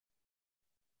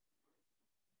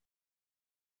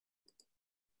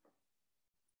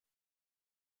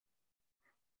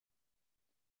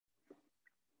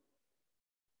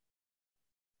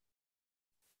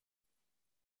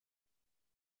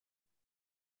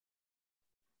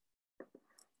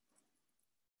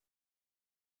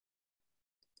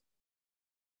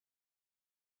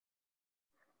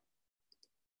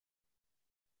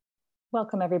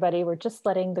Welcome, everybody. We're just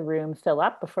letting the room fill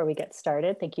up before we get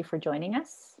started. Thank you for joining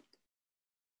us.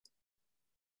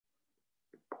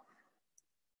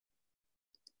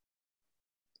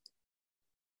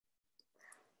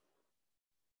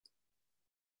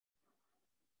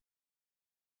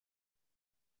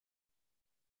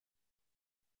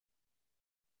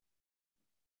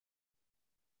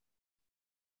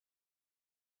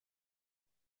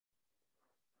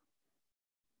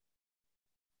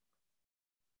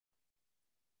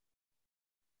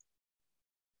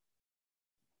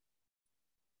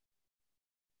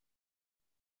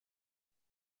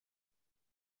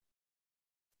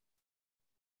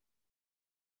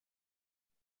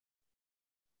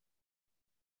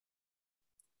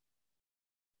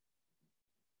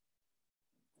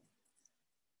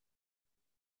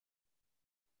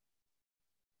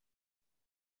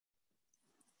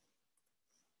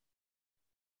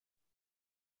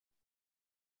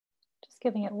 Just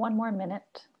giving it one more minute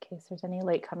in case there's any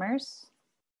latecomers.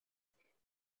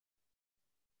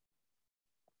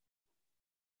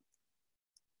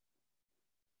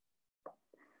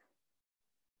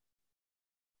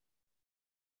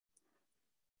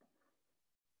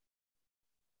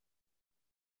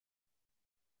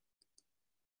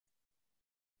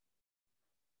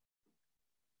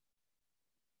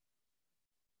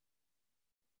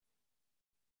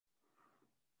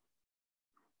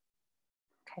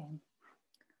 Okay.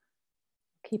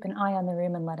 Keep an eye on the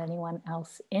room and let anyone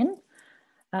else in.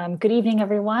 Good evening,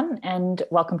 everyone, and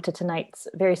welcome to tonight's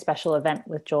very special event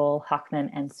with Joel Hockman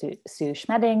and Sue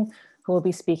Smeding, who will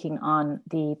be speaking on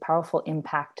the powerful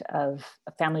impact of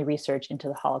family research into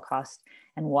the Holocaust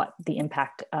and what the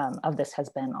impact of this has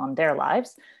been on their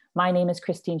lives. My name is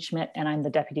Christine Schmidt, and I'm the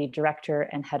Deputy Director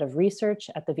and Head of Research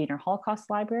at the Wiener Holocaust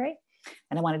Library.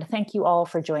 And I wanted to thank you all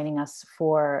for joining us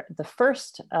for the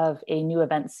first of a new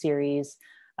event series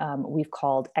we've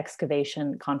called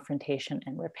Excavation, Confrontation,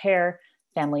 and Repair,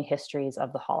 Family Histories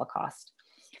of the Holocaust.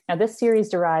 Now, this series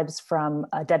derives from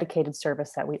a dedicated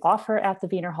service that we offer at the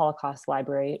Wiener Holocaust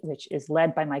Library, which is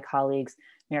led by my colleagues,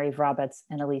 Mary Vrabetz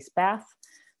and Elise Bath,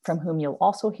 from whom you'll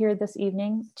also hear this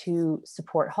evening, to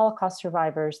support Holocaust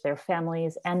survivors, their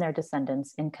families, and their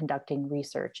descendants in conducting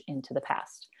research into the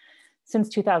past. Since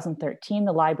 2013,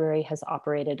 the library has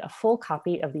operated a full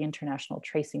copy of the International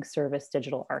Tracing Service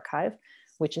digital archive,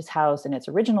 which is housed in its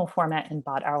original format in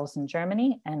Bad Arolsen,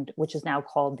 Germany, and which is now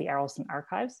called the Arolsen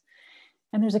Archives.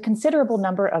 And there's a considerable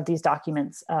number of these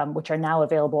documents which are now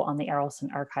available on the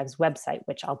Arolsen Archives website,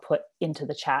 which I'll put into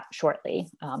the chat shortly,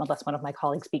 unless one of my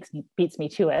colleagues beats me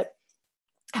to it.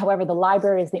 However, the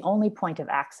library is the only point of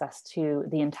access to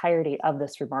the entirety of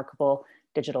this remarkable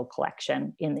digital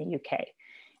collection in the UK.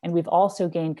 And we've also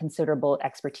gained considerable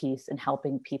expertise in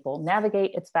helping people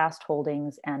navigate its vast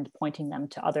holdings and pointing them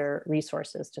to other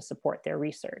resources to support their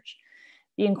research.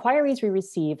 The inquiries we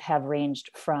receive have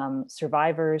ranged from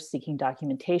survivors seeking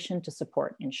documentation to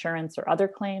support insurance or other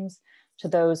claims, to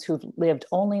those who've lived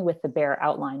only with the bare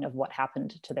outline of what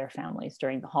happened to their families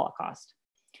during the Holocaust.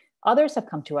 Others have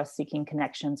come to us seeking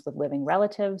connections with living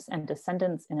relatives and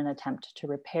descendants in an attempt to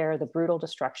repair the brutal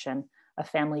destruction of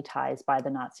family ties by the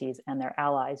Nazis and their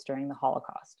allies during the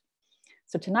Holocaust.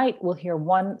 So tonight we'll hear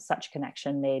one such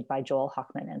connection made by Joel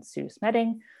Hockman and Sue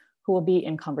Smeding, who will be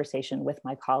in conversation with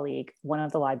my colleague, one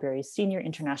of the library's senior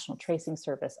International Tracing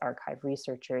Service archive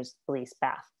researchers, Elise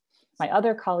Bath. My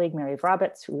other colleague, Mary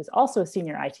Vrabetz, who is also a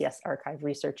senior ITS archive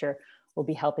researcher, will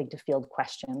be helping to field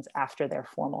questions after their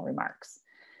formal remarks.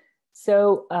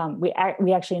 So we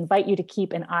actually invite you to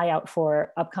keep an eye out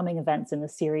for upcoming events in the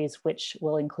series, which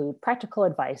will include practical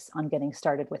advice on getting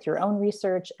started with your own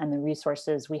research and the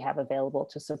resources we have available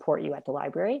to support you at the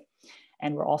library.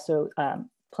 And we're also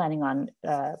planning on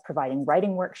providing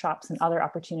writing workshops and other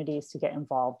opportunities to get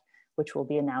involved, which will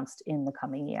be announced in the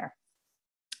coming year.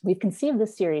 We've conceived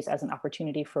this series as an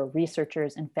opportunity for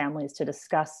researchers and families to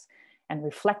discuss and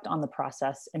reflect on the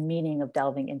process and meaning of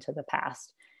delving into the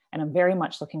past. And I'm very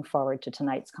much looking forward to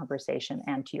tonight's conversation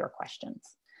and to your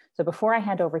questions. So before I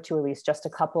hand over to Elise, just a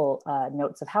couple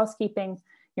notes of housekeeping.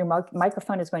 Your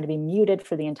microphone is going to be muted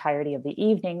for the entirety of the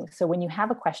evening. So when you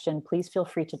have a question, please feel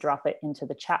free to drop it into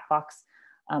the chat box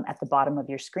at the bottom of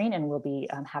your screen, and we'll be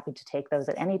happy to take those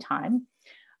at any time.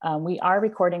 We are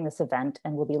recording this event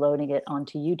and we'll be loading it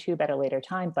onto YouTube at a later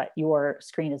time, but your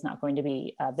screen is not going to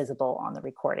be visible on the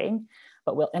recording.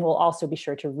 But we'll also be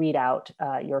sure to read out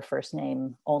your first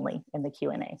name only in the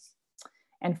Q&A.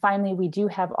 And finally, we do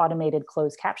have automated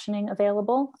closed captioning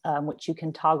available, which you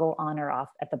can toggle on or off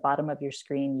at the bottom of your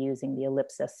screen using the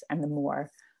ellipsis and the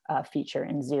more feature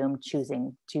in Zoom,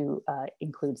 choosing to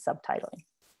include subtitling.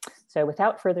 So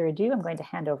without further ado, I'm going to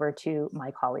hand over to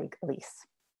my colleague, Elise.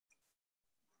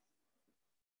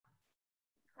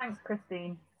 Thanks,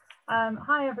 Christine.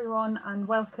 Hi, everyone, and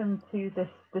welcome to this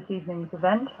evening's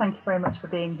event. Thank you very much for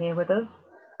being here with us.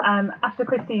 After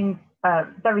Christine's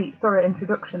very thorough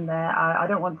introduction there, I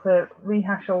don't want to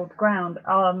rehash old ground,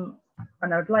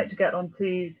 and I'd like to get on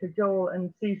to Joel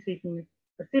and Sue speaking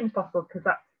as soon as possible, because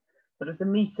that's sort of the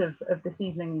meat of this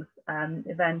evening's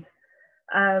event.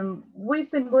 We've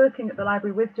been working at the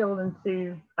library with Joel and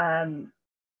Sue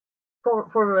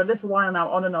for a little while now,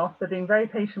 on and off. They're being very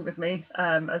patient with me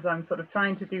as I'm sort of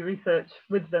trying to do research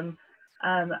with them.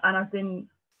 And I've been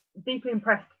deeply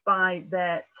impressed by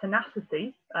their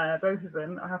tenacity, both of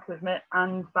them, I have to admit,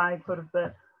 and by sort of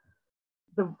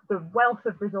the wealth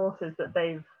of resources that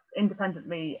they've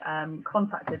independently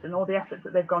contacted, and all the efforts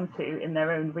that they've gone to in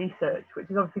their own research, which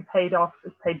has obviously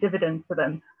paid dividends for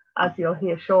them, as you'll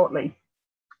hear shortly.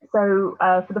 So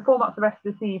for the format for the rest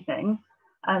of this evening,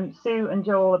 Sue and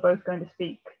Joel are both going to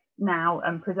speak now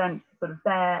and present sort of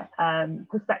their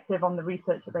perspective on the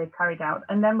research that they've carried out.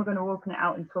 And then we're going to open it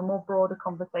out into a more broader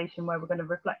conversation where we're going to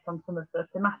reflect on some of the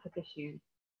thematic issues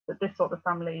that this sort of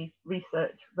family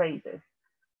research raises.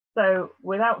 So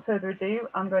without further ado,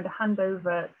 I'm going to hand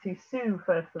over to Sue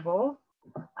first of all.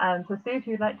 So Sue, if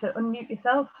you'd like to unmute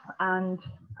yourself and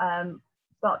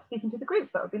start speaking to the group,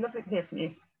 that would be lovely to hear from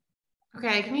you.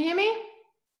 Okay, can you hear me?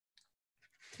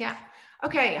 Yeah.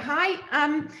 Okay, hi.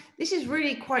 This is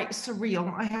really quite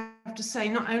surreal, I have to say,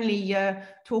 not only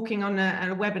talking on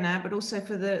a webinar, but also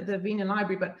for the Wiener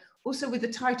Library, but also with the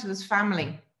title as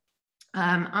family.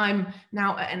 I'm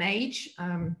now at an age,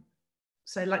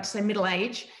 so I'd like to say middle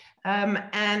age,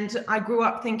 and I grew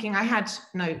up thinking I had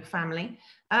no family.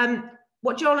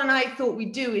 What Joel and I thought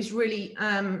we'd do is really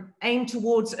aim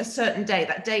towards a certain date.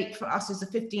 That date for us is the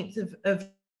 15th of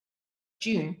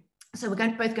June. So we're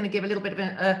both going to give a little bit of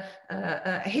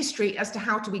a history as to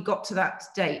how we got to that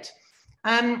date.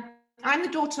 I'm the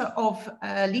daughter of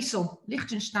Liesel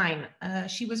Lichtenstein.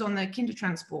 She was on the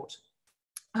Kindertransport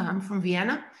from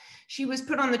Vienna. She was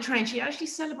put on the train. She actually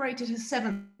celebrated her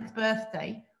 7th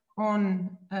birthday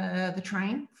on the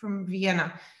train from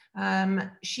Vienna.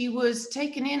 She was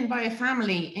taken in by a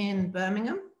family in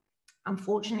Birmingham.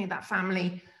 Unfortunately, that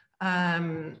family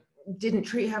didn't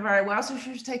treat her very well, so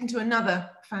she was taken to another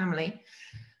family.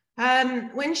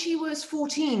 When she was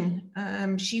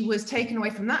 14, she was taken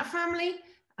away from that family,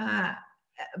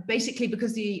 basically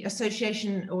because the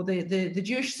association, or the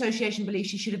Jewish Association,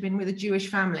 believed she should have been with a Jewish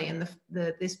family, and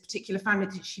this particular family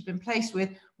that she'd been placed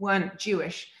with weren't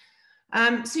Jewish.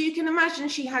 So you can imagine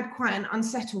she had quite an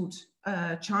unsettled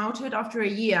childhood. After a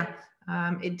year,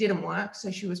 it didn't work,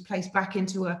 so she was placed back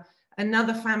into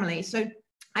another family. So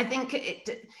I think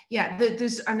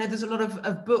I know there's a lot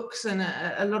of books and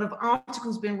a lot of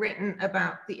articles been written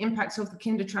about the impacts of the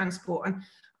Kindertransport, and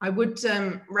I would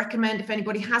recommend, if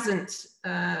anybody hasn't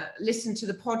listened to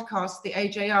the podcast, the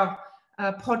AJR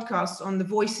podcast on the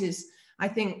voices, I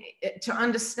think to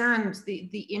understand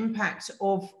the impact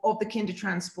of the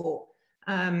Kindertransport.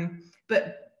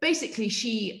 But basically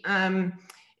she turned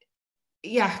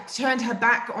her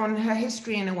back on her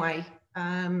history in a way.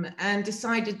 And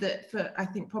decided that I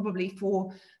think probably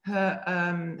for her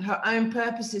own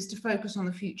purposes, to focus on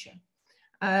the future.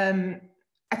 I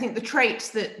think the traits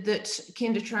that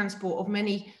Kindertransport of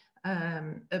many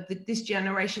of this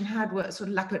generation had were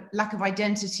sort of lack of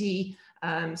identity,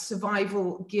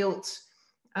 survival, guilt.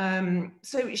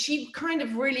 So she kind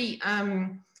of really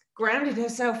grounded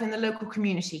herself in the local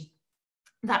community.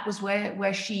 That was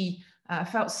where she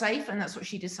felt safe, and that's what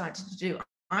she decided to do.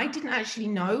 I didn't actually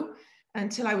know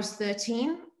until I was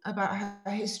 13 about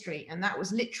her history, and that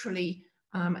was literally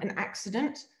an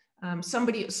accident.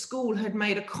 Somebody at school had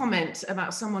made a comment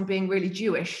about someone being really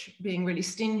Jewish, being really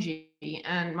stingy,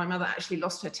 and my mother actually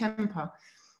lost her temper.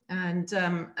 And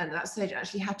at that stage, I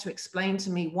actually had to explain to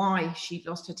me why she'd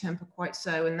lost her temper quite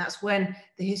so, and that's when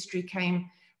the history came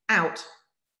out.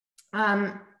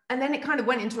 And then it kind of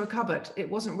went into a cupboard. It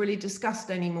wasn't really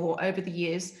discussed anymore over the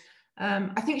years.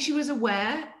 I think she was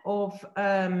aware of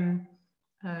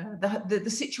the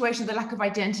situation, the lack of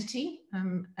identity,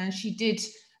 and she did,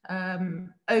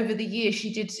 over the years,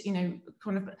 she did,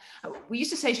 kind of, we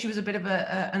used to say she was a bit of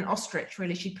an ostrich,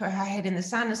 really. She'd put her head in the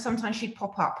sand and sometimes she'd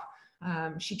pop up.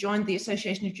 She joined the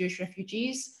Association of Jewish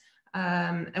Refugees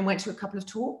and went to a couple of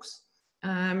talks.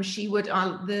 She would,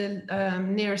 the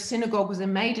nearest synagogue was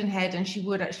in Maidenhead, and she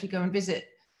would actually go and visit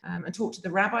and talk to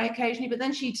the rabbi occasionally, but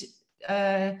then she'd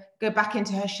go back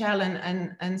into her shell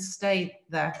and stay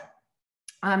there.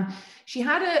 She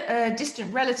had a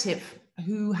distant relative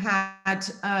who had,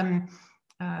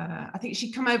 I think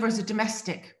she'd come over as a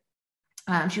domestic,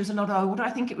 She was a lot older. I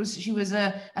think she was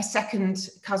a second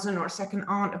cousin or a second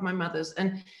aunt of my mother's,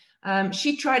 and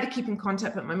she tried to keep in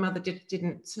contact, but my mother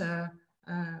didn't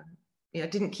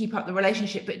keep up the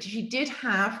relationship. But she did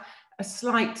have a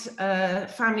slight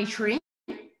family tree,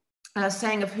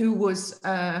 saying of who was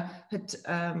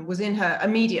in her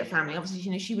immediate family. Obviously,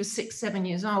 you know, she was 6-7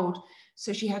 years old,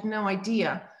 so she had no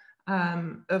idea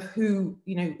of who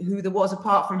there was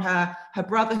apart from her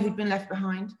brother who'd been left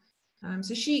behind.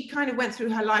 So she kind of went through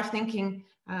her life thinking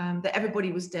that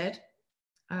everybody was dead.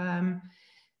 Then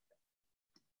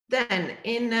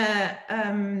in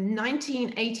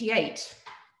 1988,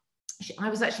 I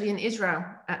was actually in Israel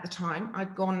at the time.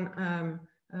 I'd gone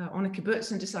on a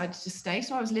kibbutz and decided to stay.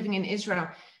 So I was living in Israel.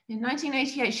 In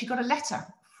 1988, she got a letter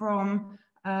from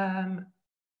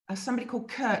somebody called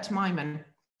Kurt Myman.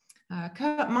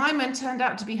 Kurt Myman turned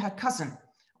out to be her cousin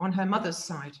on her mother's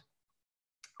side.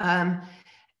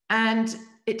 And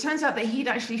it turns out that he'd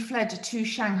actually fled to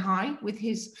Shanghai with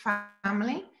his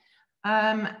family.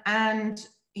 And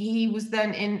he was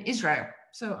then in Israel.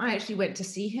 So I actually went to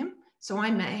see him. So I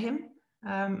met him.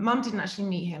 Mum didn't actually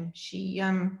meet him. She,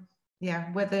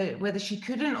 whether she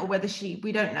couldn't or whether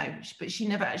we don't know, but she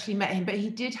never actually met him. But he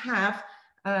did have,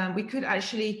 we could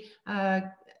actually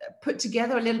put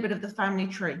together a little bit of the family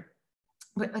tree.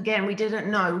 But again, we didn't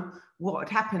know what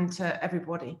had happened to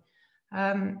everybody.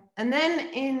 And then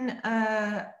in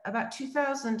about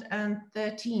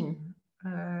 2013,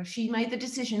 she made the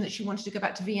decision that she wanted to go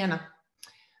back to Vienna.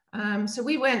 So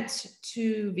we went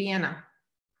to Vienna.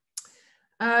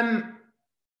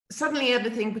 Suddenly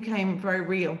everything became very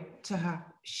real to her.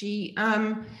 She,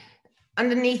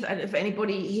 underneath, if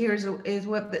anybody here is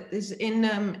what that is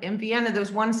in Vienna, there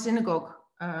was one synagogue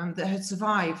that had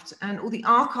survived, and all the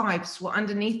archives were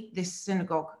underneath this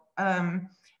synagogue. And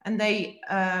they,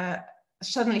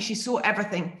 suddenly she saw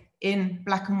everything in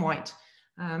black and white.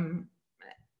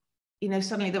 You know,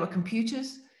 suddenly there were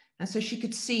computers, and so she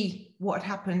could see what had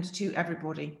happened to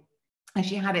everybody. And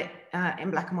she had it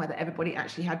in black and white that everybody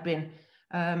actually had been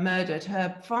murdered.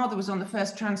 Her father was on the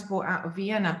first transport out of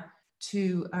Vienna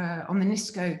to, on the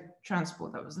Nisco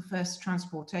transport. That was the first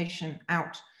transportation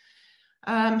out.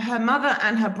 Her mother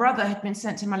and her brother had been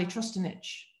sent to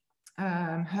Malitrostanich.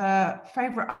 Her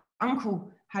favorite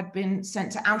uncle had been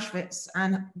sent to Auschwitz,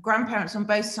 and grandparents on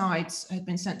both sides had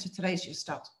been sent to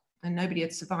Theresienstadt, and nobody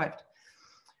had survived.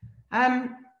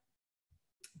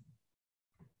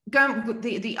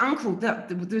 The uncle,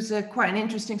 there's quite an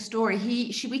interesting story.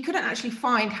 We couldn't actually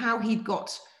find how he'd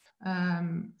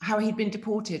been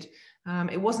deported.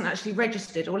 It wasn't actually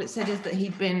registered. All it said is that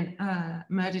he'd been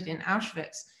murdered in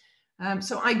Auschwitz.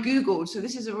 So I Googled, so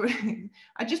this is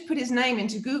I just put his name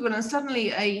into Google, and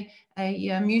suddenly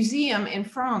a museum in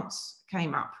France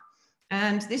came up.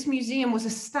 And this museum was a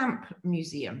stamp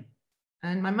museum.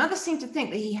 And my mother seemed to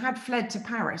think that he had fled to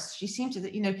Paris. She seemed to,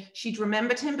 you know, she'd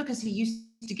remembered him because he used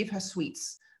to give her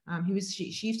sweets.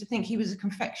 She used to think he was a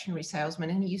confectionery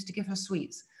salesman, and he used to give her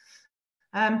sweets.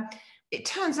 It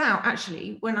turns out,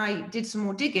 actually, when I did some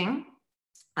more digging,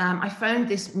 I found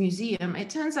this museum.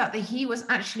 It turns out that he was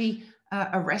actually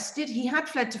arrested. He had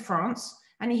fled to France,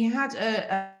 and he had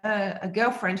a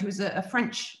girlfriend who was a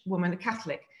French woman, a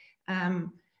Catholic. And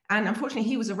unfortunately,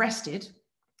 he was arrested,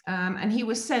 and he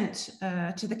was sent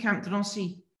to the Camp de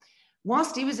Nancy.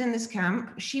 Whilst he was in this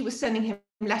camp, she was sending him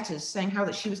letters saying how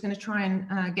that she was going to try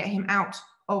and get him out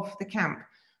of the camp.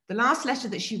 The last letter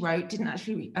that she wrote didn't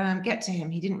actually get to him.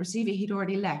 He didn't receive it. He'd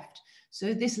already left.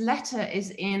 So this letter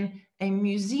is in a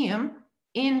museum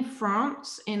in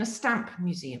France, in a stamp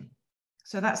museum.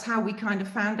 So that's how we kind of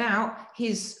found out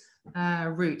his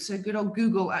route. So good old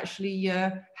Google actually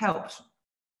helped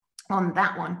on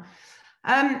that one.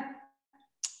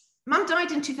 Mum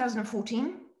died in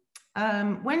 2014.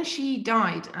 When she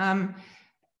died,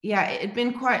 yeah, it had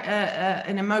been quite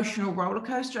an emotional roller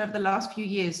coaster over the last few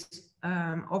years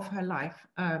of her life.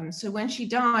 So when she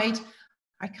died,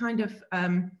 I kind of,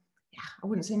 I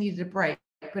wouldn't say needed a break,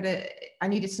 but I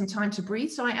needed some time to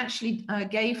breathe. So I actually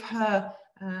gave her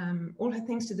all her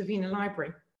things to the Wiener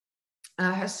Library,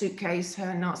 her suitcase,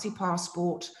 her Nazi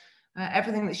passport,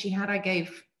 everything that she had, I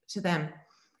gave to them.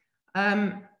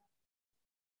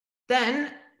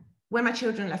 Then when my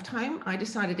children left home, I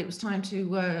decided it was time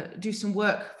to do some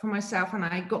work for myself, and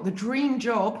I got the dream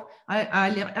job. I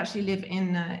actually live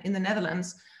in the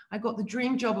Netherlands. I got the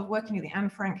dream job of working at the Anne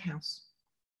Frank House.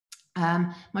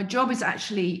 My job is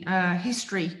actually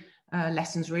history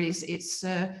lessons, really. It's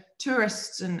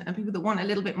tourists and people that want a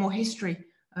little bit more history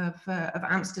of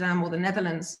Amsterdam or the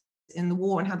Netherlands in the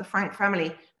war and how the Frank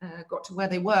family got to where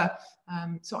they were.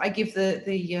 So I give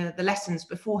the lessons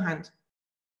beforehand.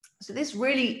 So this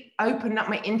really opened up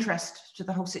my interest to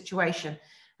the whole situation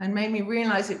and made me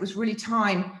realize it was really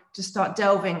time to start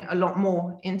delving a lot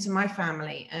more into my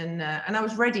family. And I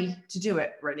was ready to do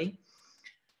it, really.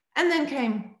 And then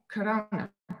came Corona.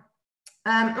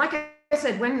 Like I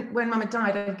said, when Mama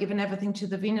died, I'd given everything to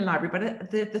the Wiener Library,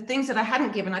 but the things that I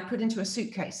hadn't given, I'd put into a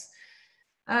suitcase.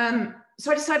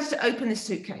 So I decided to open this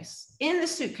suitcase. In the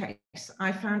suitcase,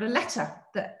 I found a letter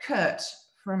that Kurt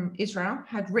from Israel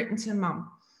had written to Mum.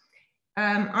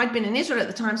 I'd been in Israel at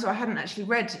the time, so I hadn't actually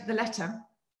read the letter.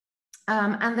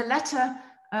 And the letter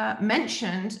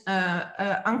mentioned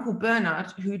Uncle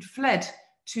Bernard, who'd fled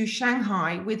to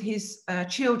Shanghai with his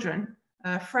children,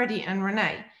 Freddie and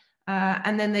Renee,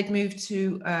 and then they'd moved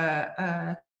to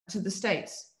the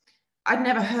States. I'd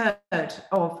never heard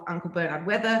of Uncle Bernard.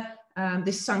 Whether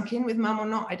this sunk in with Mum or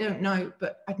not, I don't know,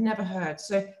 but I'd never heard.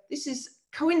 So this is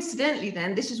coincidentally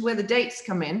then, this is where the dates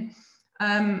come in.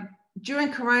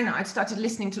 During Corona, I'd started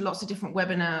listening to lots of different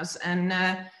webinars,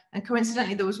 and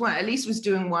coincidentally there was one, Elise was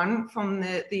doing one from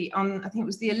I think it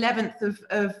was the 11th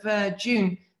of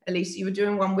June. Elise, you were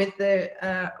doing one with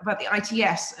about the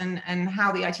ITS and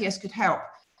how the ITS could help.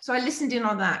 So I listened in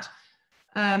on that.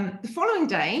 The following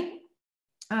day,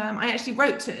 I actually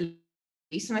wrote to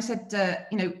Elise and I said,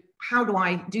 you know, how do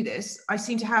I do this? I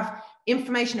seem to have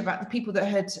information about the people that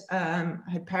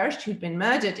had perished, who'd been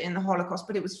murdered in the Holocaust,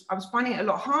 but I was finding it a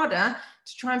lot harder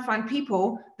to try and find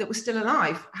people that were still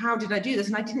alive. How did I do this?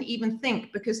 And I didn't even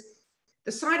think, because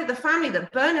the side of the family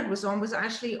that Bernard was on was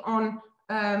actually on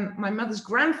my mother's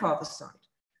grandfather's side.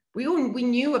 We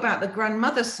knew about the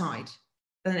grandmother's side,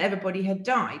 and everybody had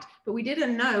died, but we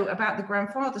didn't know about the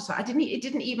grandfather's side. it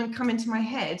didn't even come into my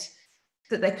head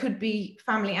that there could be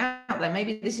family out there.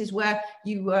 Maybe this is where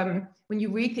you, when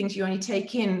you read things, you only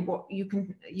take in what you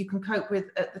can cope with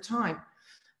at the time.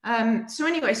 So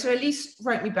anyway, so Elise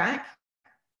wrote me back.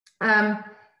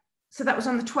 So that was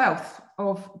on the 12th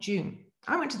of June.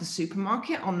 I went to the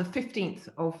supermarket on the 15th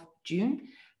of June,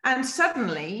 and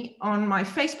suddenly on my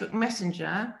Facebook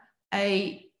Messenger,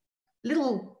 a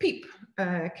little peep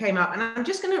came up, and I'm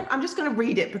just gonna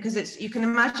read it because you can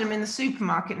imagine I'm in the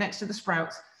supermarket next to the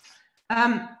Sprouts.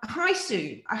 Hi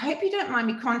Sue, I hope you don't mind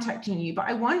me contacting you, but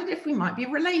I wondered if we might be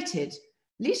related.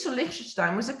 Lisa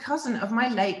Lichtenstein was a cousin of my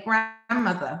late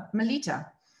grandmother,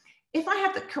 Melita. If I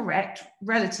have the correct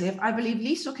relative, I believe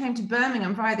Lisa came to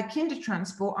Birmingham via the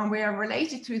Kindertransport, and we are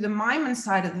related through the Myman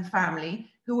side of the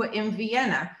family, who were in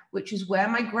Vienna, which is where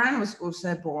my gran was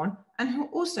also born and who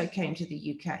also came to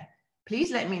the UK.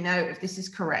 Please let me know if this is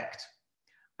correct.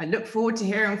 I look forward to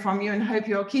hearing from you and hope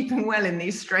you're keeping well in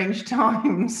these strange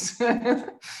times.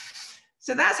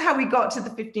 So that's how we got to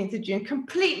the 15th of June,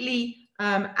 completely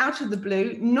out of the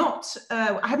blue.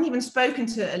 I hadn't even spoken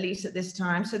to Elise at this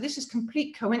time, so this is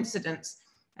complete coincidence.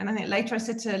 And I think later I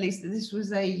said to Elise that this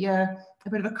was a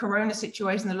bit of a Corona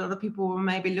situation. A lot of people were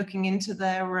maybe looking into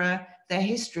their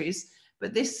histories,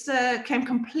 but this came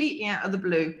completely out of the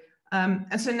blue.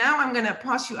 And so now I'm going to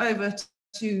pass you over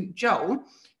to Joel,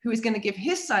 who is going to give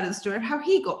his side of the story of how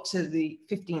he got to the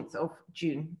 15th of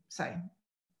June. So,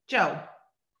 Joel.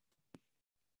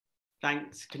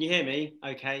 Thanks. Can you hear me?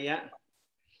 Okay, yeah.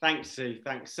 Thanks, Sue.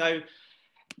 Thanks. So,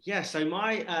 yeah, so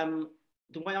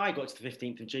the way I got to the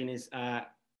 15th of June is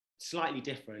slightly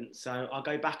different. So I'll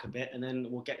go back a bit and then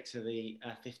we'll get to the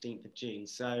 15th of June.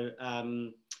 So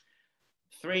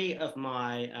three of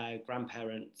my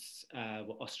grandparents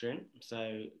were Austrian.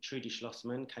 So Trudy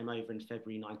Schlossman came over in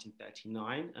February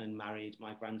 1939 and married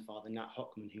my grandfather, Nat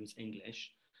Hockman, who was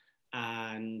English.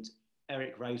 And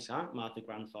Eric Rota, my other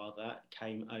grandfather,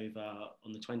 came over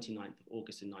on the 29th of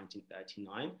August in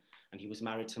 1939. And he was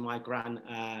married to my gran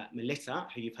Melita,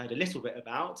 who you've heard a little bit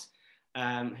about,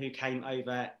 who came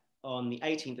over on the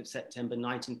 18th of September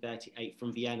 1938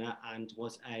 from Vienna and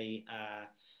was a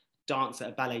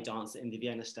ballet dancer in the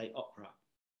Vienna State Opera.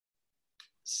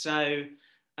 So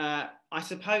I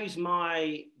suppose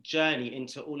my journey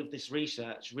into all of this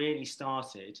research really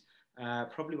started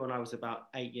probably when I was about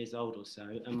 8 years old or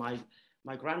so. And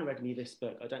my gran read me this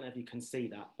book. I don't know if you can see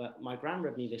that, but my gran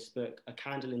read me this book, A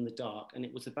Candle in the Dark, and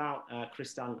it was about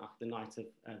Kristallnacht, the night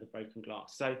of the broken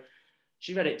glass. So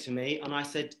she read it to me and I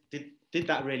said, did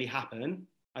that really happen?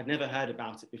 I'd never heard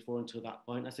about it before until that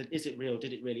point. I said, is it real?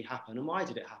 Did it really happen? And why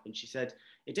did it happen? She said,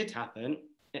 it did happen.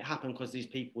 It happened because these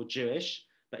people were Jewish,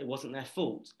 but it wasn't their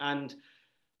fault. And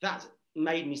that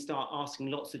made me start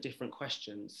asking lots of different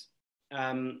questions.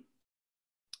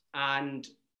 And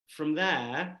from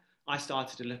there, I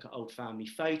started to look at old family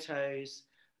photos,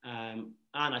 and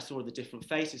I saw the different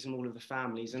faces from all of the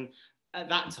families. And at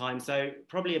that time, so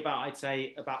probably I'd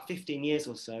say about 15 years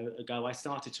or so ago, I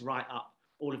started to write up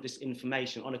all of this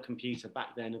information on a computer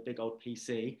back then, a big old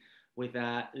PC, with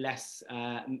less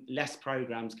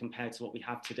programs compared to what we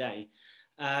have today.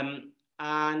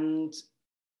 And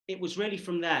it was really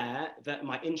from there that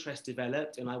my interest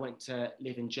developed, and I went to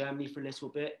live in Germany for a little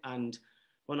bit. And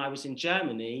when I was in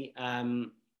Germany,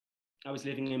 I was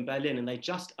living in Berlin, and they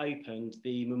just opened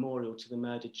the memorial to the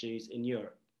murdered Jews in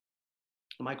Europe.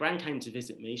 And my gran came to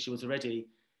visit me. She was already,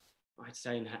 I'd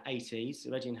say, in her 80s,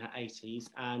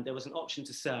 and there was an option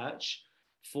to search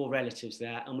for relatives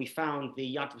there, and we found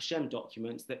the Yad Vashem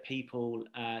documents that people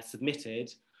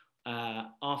submitted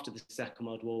after the Second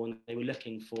World War when they were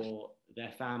looking for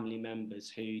their family members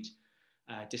who'd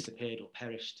disappeared or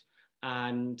perished.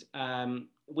 And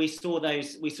we saw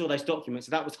those documents.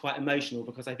 So that was quite emotional,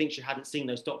 because I think she hadn't seen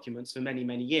those documents for many,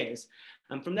 many years.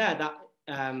 And from there, that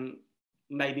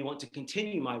made me want to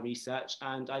continue my research.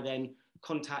 And I then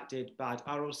contacted Bad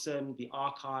Arolsen, the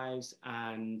archives,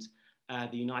 and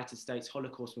the United States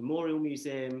Holocaust Memorial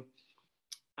Museum.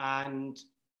 And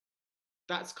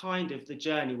that's kind of the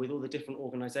journey with all the different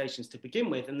organizations to begin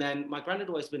with. And then my gran had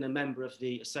always been a member of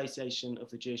the Association of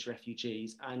the Jewish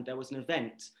Refugees, and there was an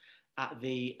event at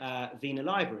the Wiener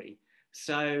Library.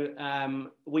 So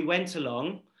we went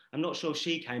along. I'm not sure if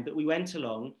she came, but we went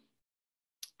along,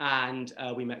 and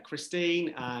we met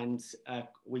Christine, and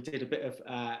we did a bit of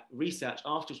research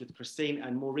afterwards with Christine.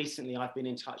 And more recently, I've been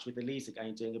in touch with Elise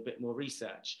again, doing a bit more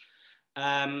research.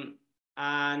 And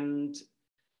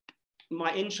my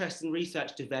interest in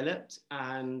research developed,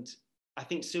 and I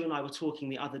think Sue and I were talking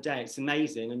the other day. It's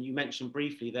amazing, and you mentioned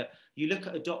briefly that you look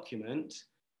at a document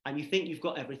and you think you've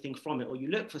got everything from it, or you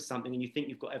look for something and you think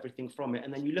you've got everything from it,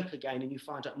 and then you look again and you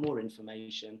find out more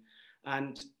information.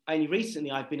 And only recently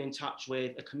I've been in touch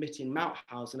with a committee in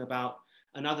Mauthausen about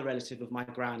another relative of my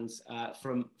gran's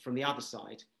from the other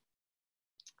side.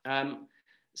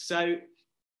 So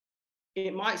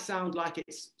it might sound like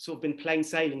it's sort of been plain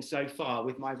sailing so far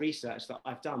with my research that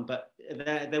I've done, but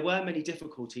there were many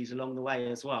difficulties along the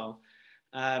way as well.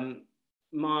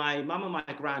 My mum and my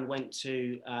gran went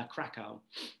to Krakow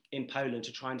in Poland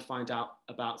to try and find out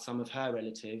about some of her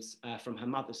relatives from her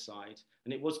mother's side.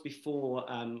 And it was before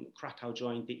Krakow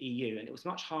joined the EU, and it was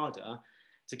much harder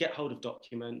to get hold of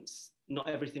documents. Not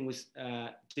everything was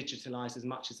digitalized as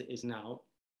much as it is now.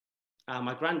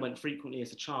 My gran went frequently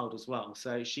as a child as well,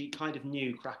 so she kind of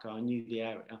knew Krakow and knew the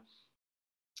area.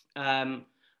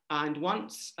 And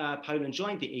once Poland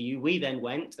joined the EU, we then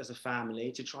went as a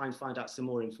family to try and find out some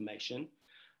more information.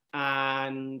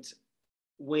 And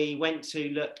we went to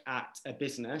look at a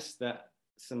business that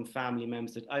some family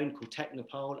members had owned called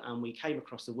Technopole, and we came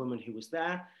across a woman who was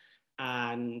there,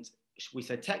 and we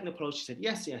said, Technopole? She said,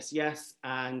 yes, yes, yes.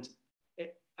 And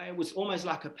it was almost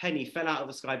like a penny fell out of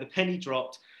the sky. The penny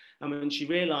dropped. And when she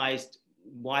realized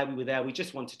why we were there, we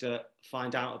just wanted to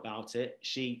find out about it.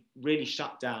 She really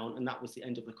shut down, and that was the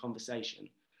end of the conversation.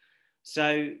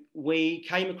 So we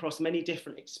came across many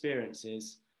different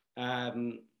experiences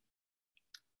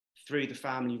through the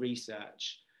family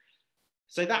research.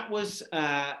 So that was,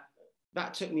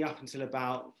 that took me up until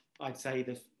about, I'd say,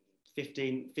 the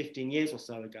 15 years or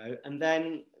so ago. And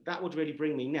then that would really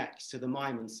bring me next to the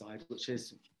Myman side, which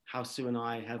is how Sue and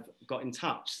I have got in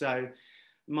touch. So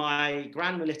my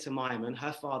gran Melita Myman,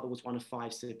 her father was one of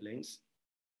 5 siblings.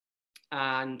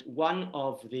 And one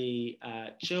of the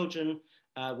children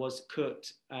was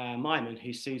Kurt Myman,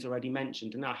 who Sue's already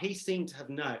mentioned. And now he seems to have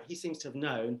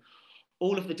known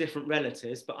all of the different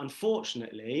relatives, but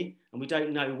unfortunately, and we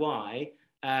don't know why,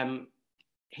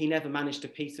 he never managed to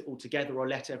piece it all together or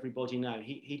let everybody know.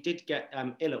 He did get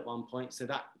ill at one point, so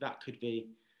that could be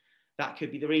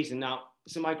the reason. Now,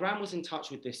 so my gran was in touch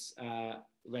with this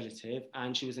relative,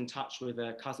 and she was in touch with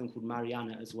a cousin called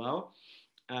Mariana as well,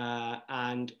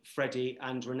 and Freddie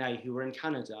and Renee, who were in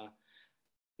Canada.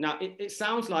 Now, it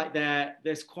sounds like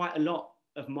there's quite a lot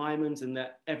of Mymans and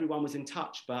that everyone was in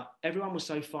touch, but everyone was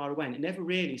so far away, and it never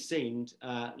really seemed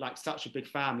like such a big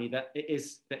family that it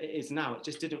is now. It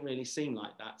just didn't really seem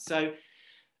like that. So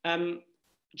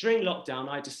during lockdown,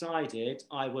 I decided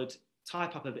I would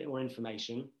type up a bit more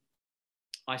information.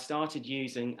 I started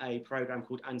using a program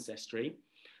called Ancestry,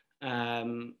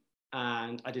 and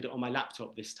I did it on my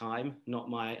laptop this time, not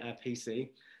my PC.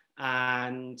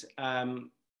 And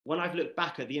when I've looked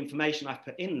back at the information I've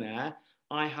put in there,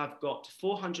 I have got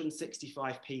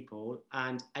 465 people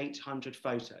and 800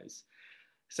 photos.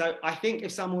 So I think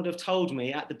if someone would have told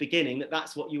me at the beginning that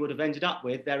that's what you would have ended up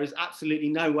with, there is absolutely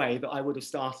no way that I would have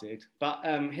started. But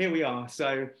here we are.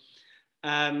 So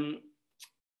I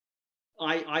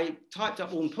typed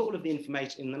up and put all of the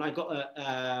information in, and I got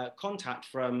a contact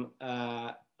from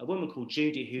a woman called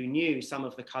Judy, who knew some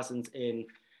of the cousins in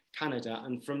Canada.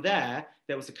 And from there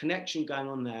was a connection going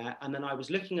on there. And then I was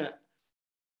looking at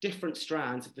different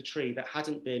strands of the tree that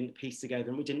hadn't been pieced together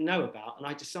and we didn't know about. And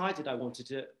I decided I wanted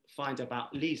to find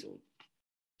about Liesl,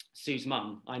 Sue's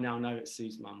mum. I now know it's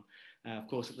Sue's mum. Of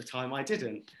course, at the time I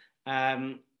didn't.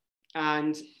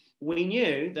 And we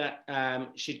knew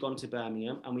that she'd gone to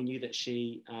Birmingham, and we knew that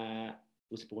she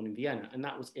was born in Vienna, and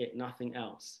that was it, nothing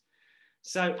else.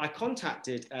 So I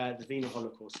contacted the Wiener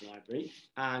Holocaust Library,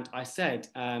 and I said,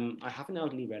 I have an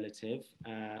elderly relative.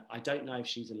 I don't know if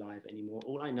she's alive anymore.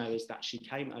 All I know is that she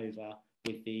came over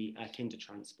with the kinder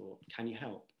transport. Can you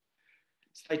help?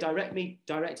 So they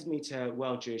directed me to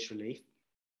World Jewish Relief,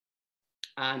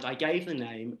 and I gave the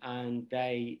name, and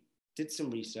they did some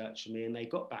research for me, and they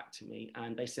got back to me,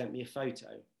 and they sent me a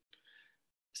photo.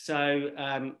 So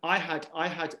I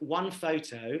had one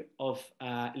photo of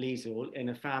Liesl in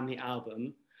a family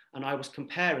album, and I was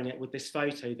comparing it with this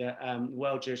photo that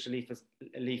World Jewish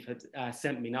Relief had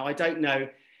sent me. Now, I don't know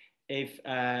if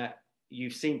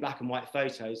you've seen black and white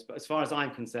photos, but as far as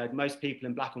I'm concerned, most people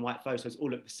in black and white photos all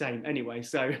look the same anyway.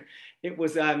 So it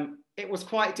was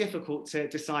quite difficult to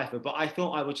decipher, but I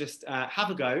thought I would just have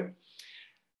a go.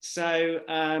 So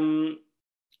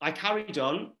I carried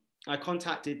on. I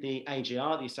contacted the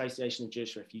AJR, the Association of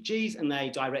Jewish Refugees, and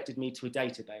they directed me to a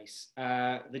database.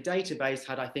 The database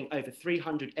had, I think, over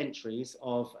 300 entries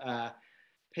of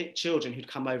children who'd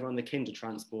come over on the kinder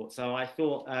transport. So I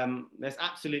thought there's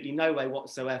absolutely no way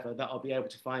whatsoever that I'll be able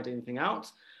to find anything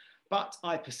out. But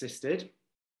I persisted.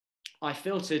 I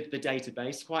filtered the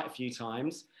database quite a few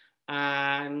times,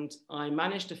 and I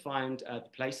managed to find the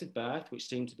place of birth, which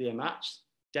seemed to be a match.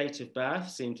 Date of birth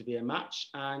seemed to be a match,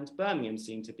 and Birmingham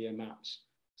seemed to be a match.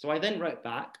 So I then wrote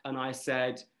back and I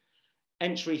said,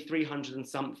 entry 300 and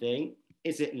something,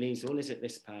 is it Liesl, is it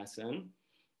this person?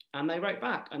 And they wrote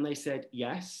back and they said,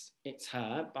 yes, it's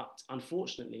her, but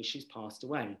unfortunately she's passed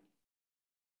away.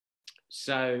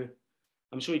 So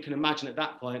I'm sure you can imagine at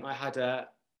that point, I had a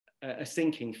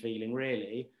sinking feeling,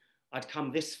 really. I'd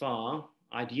come this far,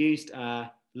 I'd used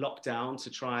lockdown to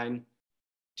try and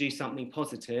do something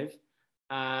positive.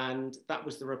 And that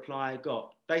was the reply I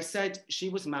got. They said she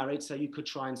was married, so you could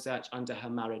try and search under her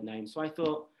married name. So I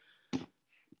thought,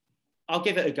 I'll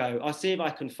give it a go. I'll see if I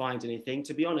can find anything.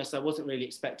 To be honest, I wasn't really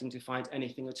expecting to find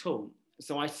anything at all.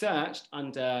 So I searched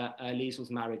under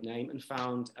Liesl's married name and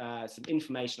found some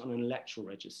information on an electoral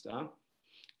register.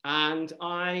 And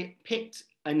I picked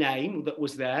a name that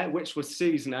was there, which was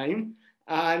Sue's name.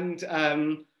 And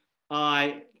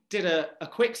I did a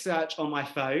quick search on my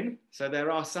phone. So there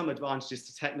are some advantages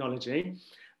to technology.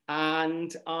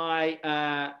 And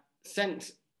I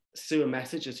sent Sue a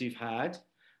message, as you've heard.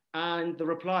 And the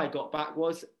reply I got back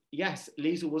was, yes,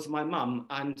 Liesl was my mum.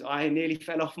 And I nearly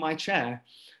fell off my chair.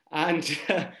 And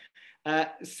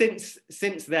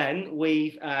since then,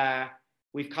 we've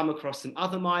come across some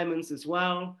other Mymans as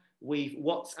well. We've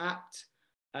WhatsApped.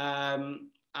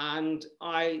 And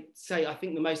I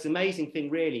think the most amazing thing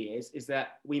really is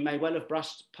that we may well have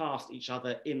brushed past each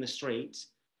other in the street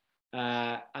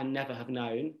and never have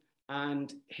known.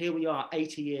 And here we are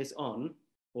 80 years on,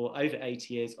 or over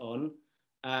 80 years on,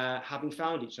 having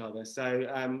found each other.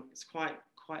 So it's quite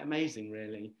amazing,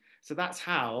 really. So that's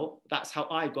how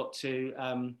I got to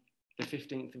the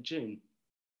 15th of June.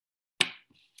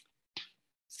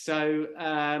 So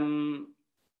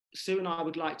Sue and I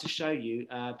would like to show you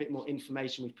a bit more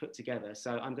information we've put together.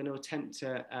 So I'm going to attempt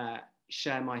to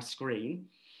share my screen,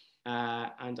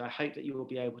 and I hope that you will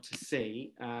be able to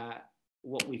see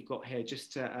what we've got here,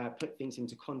 just to put things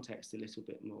into context a little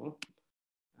bit more.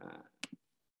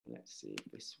 Let's see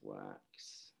if this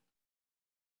works.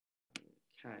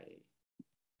 Okay.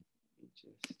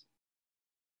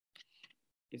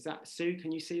 Is that, Sue,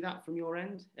 can you see that from your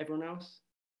end? Everyone else?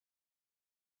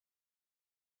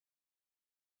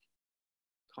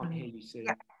 Can't hear you, Sue.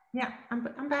 Yeah,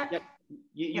 I'm back. Yep.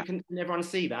 You can everyone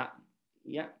see that?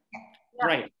 Yeah. Yeah.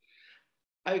 Great.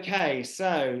 Okay,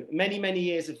 so many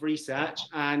years of research,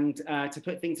 and to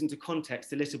put things into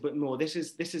context a little bit more, this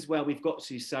is where we've got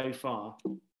to so far.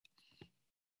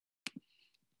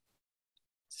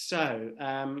 So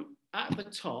at the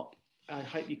top, I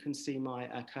hope you can see my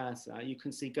cursor. You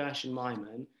can see Gershon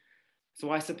Myman. So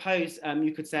I suppose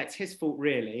you could say it's his fault,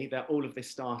 really, that all of this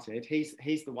started.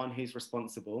 He's the one who's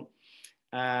responsible.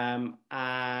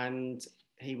 And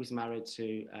he was married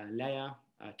to Leah,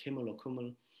 Kimmel or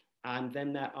Kummel. And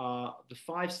then there are the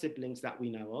 5 siblings that we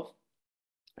know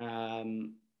of.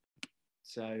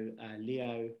 So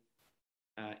Leo,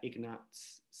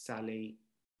 Ignaz, Sally,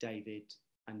 David,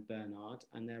 and Bernard.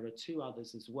 And there are 2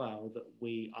 others as well that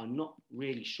we are not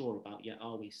really sure about yet,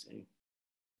 are we, Sue?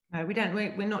 No, we don't.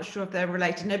 We're not sure if they're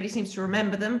related. Nobody seems to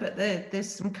remember them, but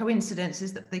there's some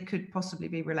coincidences that they could possibly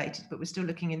be related, but we're still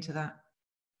looking into that.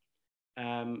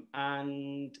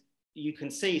 And you can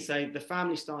see, so the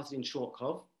family started in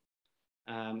Chortkov.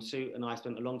 Sue and I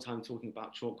spent a long time talking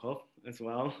about Chortkov as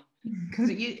well. Because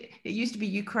it used to be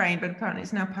Ukraine, but apparently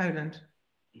it's now Poland.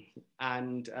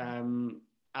 And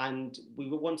we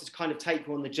wanted to kind of take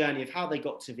you on the journey of how they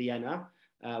got to Vienna,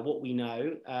 what we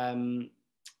know.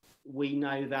 We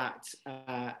know that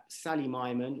Sally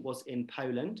Myman was in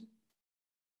Poland,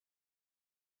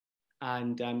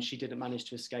 and she didn't manage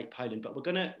to escape Poland. But we're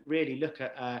going to really look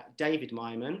at David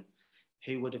Myman,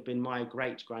 who would have been my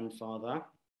great-grandfather,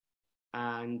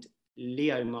 and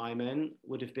Leo Myman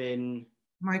would have been...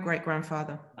 my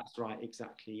great-grandfather. That's right,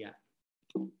 exactly, yeah.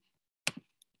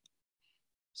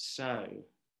 So,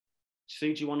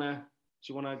 Sue, do you want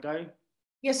to go?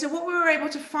 Yeah, so what we were able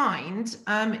to find,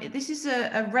 this is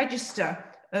a register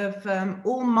of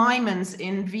all Mymans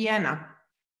in Vienna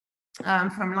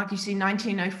from, like you see,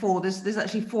 1904. There's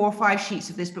actually 4 or 5 sheets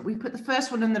of this, but we put the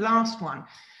first one and the last one.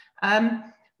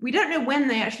 We don't know when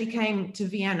they actually came to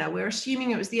Vienna. We're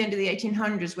assuming it was the end of the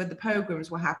 1800s when the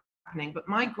pogroms were happening, but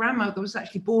my grandmother was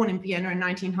actually born in Vienna in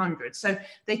 1900, so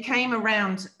they came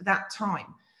around that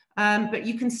time. But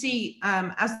you can see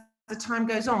as the time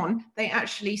goes on, they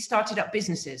actually started up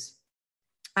businesses.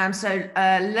 So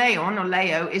Leon, or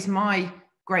Leo, is my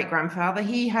great-grandfather.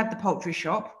 He had the poultry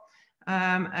shop,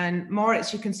 and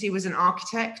Moritz, you can see, was an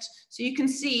architect. So you can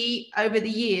see over the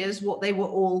years what they were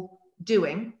all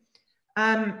doing.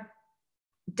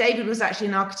 David was actually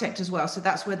an architect as well, so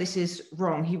that's where this is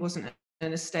wrong. He wasn't an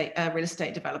real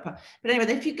estate developer. But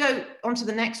anyway, if you go on to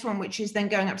the next one, which is then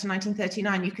going up to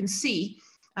 1939, you can see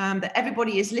that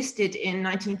everybody is listed in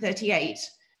 1938,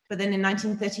 but then in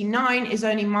 1939 is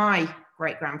only my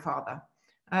great-grandfather,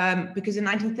 because in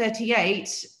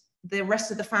 1938 the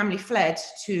rest of the family fled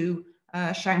to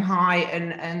Shanghai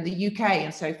and the UK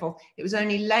and so forth. It was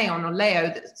only Leon, or Leo,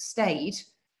 that stayed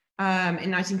in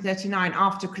 1939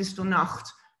 after Kristallnacht,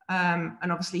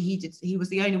 and obviously he was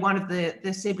the only one of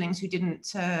the siblings who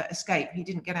didn't escape. He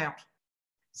didn't get out.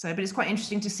 So, but it's quite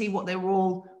interesting to see what they were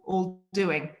all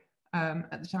doing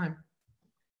at the time.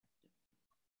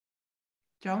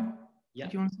 Joel? Yeah.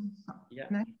 Do you want to say something? Yeah.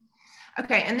 No?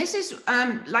 Okay, and this is,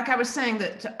 like I was saying,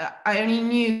 that I only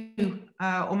knew,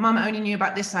 or Mum only knew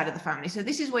about this side of the family. So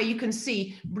this is where you can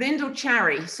see Brindle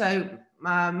Cherry. So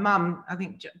Mum, I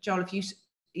think, Joel,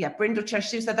 Brindle Cherry,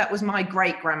 she said that was my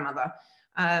great-grandmother,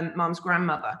 Mum's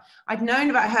grandmother. I'd known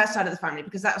about her side of the family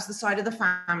because that was the side of the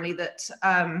family that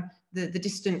the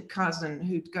distant cousin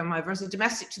who'd come over as a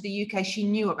domestic to the UK, she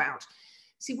knew about.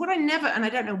 See, what I never, and I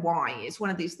don't know why, it's one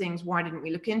of these things, why didn't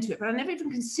we look into it? But I never even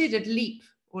considered Leap,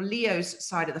 or Leo's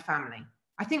side of the family.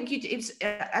 I think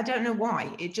I don't know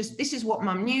why. It just, this is what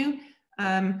Mum knew.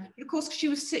 But of course, she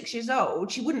was 6 years old.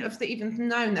 She wouldn't have even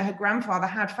known that her grandfather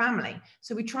had family.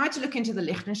 So we tried to look into the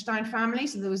Liechtenstein family,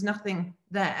 so there was nothing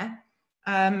there.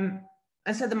 And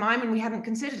so the Myman, we hadn't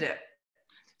considered it.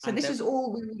 So and this is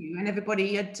all we knew, and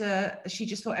everybody had, she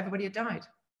just thought everybody had died.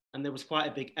 And there was quite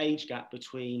a big age gap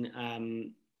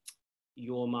between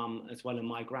your mum as well and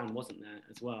my gran, wasn't there,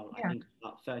 as well? Yeah. I think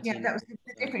about 13. Yeah, that was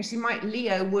the difference. See,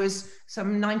 Leo was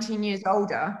some 19 years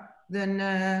older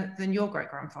than your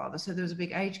great-grandfather, so there was a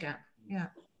big age gap. Yeah.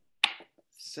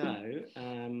 So,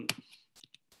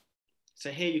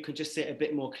 so here you can just see it a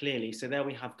bit more clearly. So there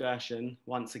we have Gershon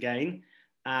once again,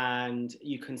 and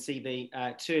you can see the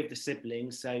 2 of the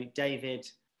siblings, so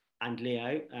David and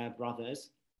Leo, brothers.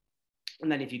 And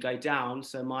then if you go down,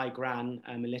 so my gran,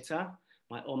 Melita,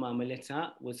 my Oma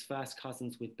Melita, was first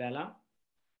cousins with Bella.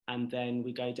 And then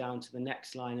we go down to the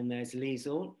next line, and there's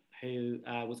Liesel, who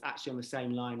was actually on the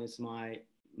same line as my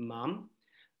mum.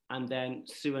 And then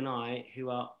Sue and I, who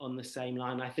are on the same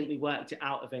line. I think we worked it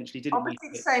out eventually, didn't we? Obviously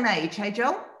the same age, hey,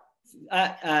 Joel?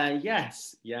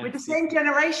 Yes. We're the same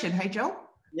generation, hey, Joel?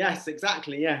 Yes,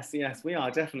 exactly. Yes, we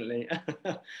are, definitely.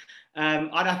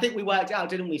 And I think we worked out,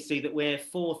 didn't we, Sue, that we're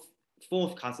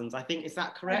fourth cousins. I think, is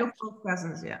that correct? We're 4th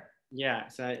cousins, yeah. Yeah,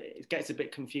 so it gets a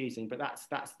bit confusing, but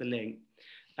that's the link.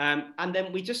 And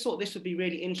then we just thought this would be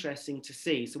really interesting to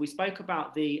see. So we spoke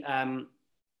about the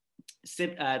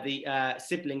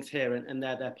siblings here and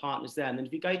their partners there. And then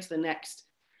if you go to the next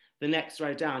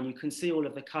row down, you can see all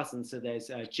of the cousins. So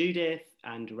there's Judith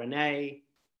and Renee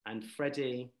and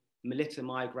Freddie, Melita,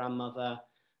 my grandmother,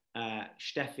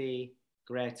 Steffi,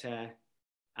 Greta,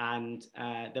 and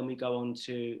then we go on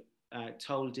to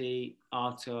Toldi,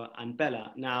 Arthur, and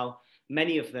Bella. Now,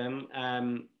 many of them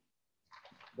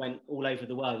went all over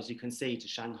the world, as you can see, to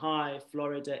Shanghai,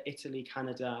 Florida, Italy,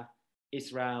 Canada,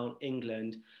 Israel,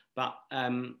 England, but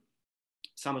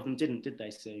some of them didn't, did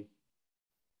they, Sue?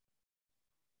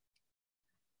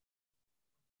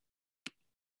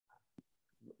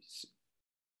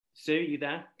 Sue, you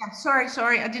there? Yeah,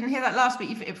 sorry, I didn't hear that last bit.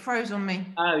 It froze on me.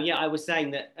 Oh yeah, I was saying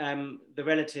that the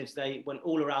relatives, they went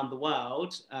all around the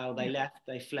world. They left,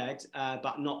 they fled,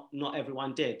 but not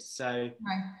everyone did. So,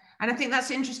 right. And I think that's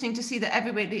interesting to see that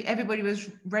everybody was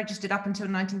registered up until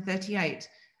 1938.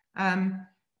 And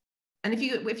if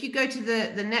you go to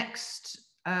the next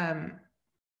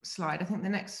slide, I think the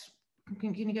next.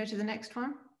 Can you go to the next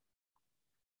one?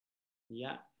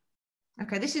 Yeah.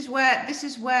 Okay, this is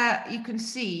where you can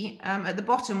see at the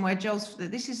bottom where Joel's.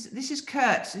 This is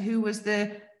Kurt, who was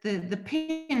the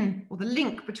pin or the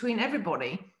link between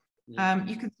everybody. Yeah.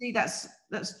 You can see that's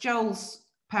Joel's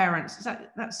parents.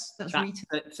 That's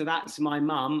Rita. So that's my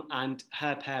mum and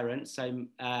her parents. So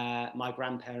my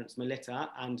grandparents Melita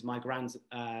and my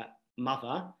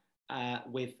grandmother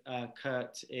with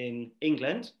Kurt in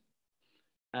England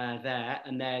there,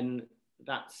 and then.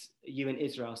 That's you in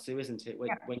Israel, Sue, isn't it? When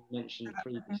you mentioned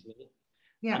previously.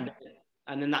 Yeah.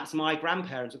 And then that's my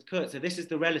grandparents with Kurt. So this is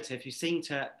the relative who seemed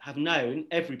to have known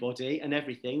everybody and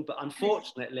everything, but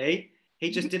unfortunately, he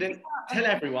just didn't tell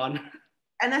everyone.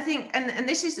 And I think, and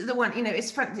this is the one, it's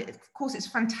fun. Of course, it's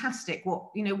fantastic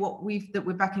what that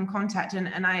we're back in contact,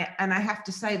 and I have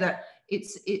to say that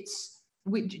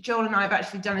Joel and I have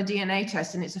actually done a DNA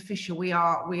test, and it's official. We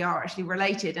are actually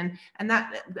related, and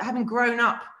that having grown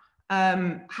up.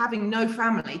 Having no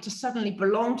family to suddenly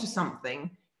belong to something,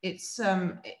 it's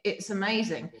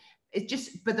amazing.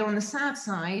 But on the sad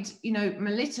side,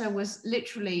 Melita was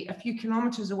literally a few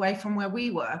kilometers away from where we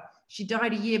were. She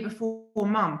died a year before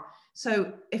Mum.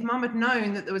 So if Mum had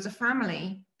known that there was a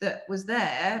family that was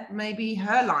there, maybe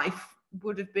her life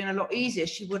would have been a lot easier.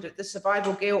 She would have, the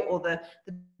survival guilt or the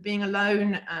being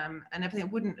alone and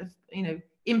everything wouldn't have,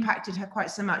 impacted her quite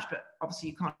so much, but obviously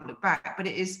you can't look back, but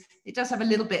it does have a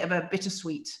little bit of a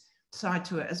bittersweet side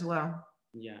to it as well.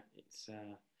 Yeah, it's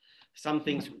some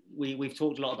things we've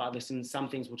talked a lot about this, and some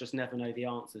things we'll just never know the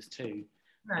answers to,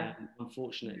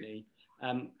 unfortunately.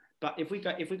 But if we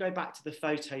go back to the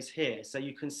photos here, so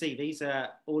you can see these are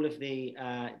all of the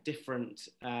different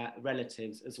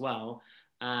relatives as well.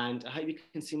 And I hope you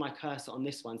can see my cursor on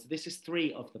this one. So this is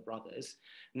 3 of the brothers.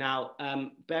 Now,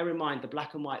 bear in mind, the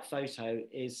black and white photo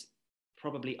is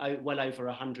probably well over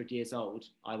 100 years old,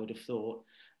 I would have thought.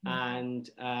 And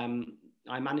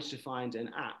I managed to find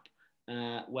an app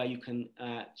where you can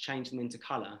change them into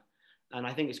color. And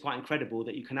I think it's quite incredible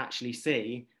that you can actually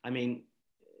see,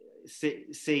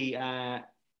 see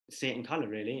it in color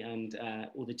really, and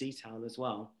all the detail as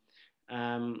well.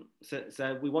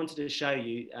 So we wanted to show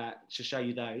you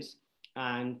those.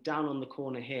 And down on the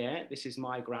corner here, this is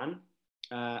my gran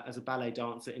as a ballet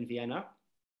dancer in Vienna,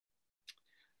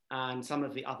 and some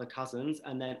of the other cousins.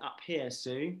 And then up here,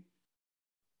 Sue,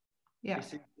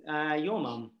 this is your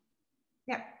mum.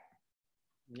 Yeah.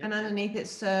 And underneath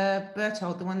it's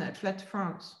Berthold, the one that had fled to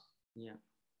France. Yeah.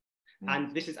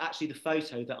 And this is actually the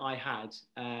photo that I had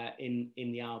in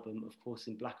the album, of course,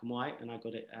 in black and white, and I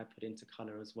got it put into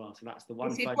colour as well. So that's the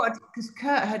one photo. Because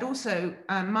Kurt had also,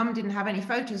 Mum didn't have any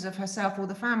photos of herself or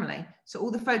the family. So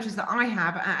all the photos that I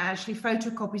have are actually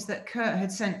photocopies that Kurt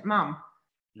had sent Mum.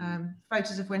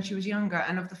 Photos of when she was younger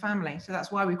and of the family. So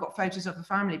that's why we've got photos of the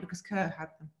family, because Kurt had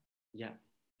them. Yeah.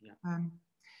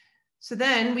 So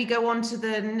then we go on to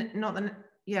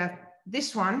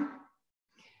this one.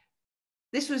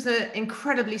 This was an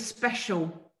incredibly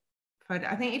special photo.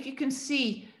 I think if you can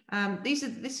see, this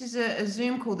is a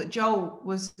Zoom call that Joel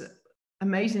was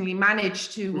amazingly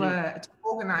managed to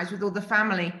organize with all the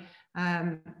family,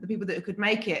 the people that could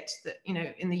make it,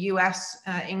 in the US,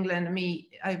 England, and me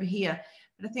over here.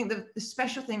 But I think the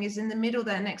special thing is in the middle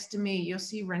there next to me, you'll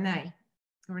see Renee.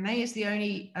 Renee is the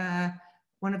only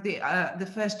one of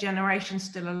the first generation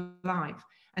still alive.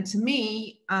 And to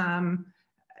me, I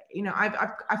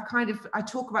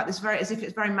talk about this as if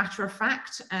it's very matter of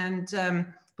fact, and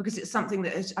because it's something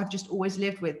that I've just always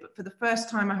lived with. But for the first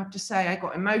time, I have to say, I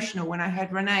got emotional when I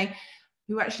heard Renee,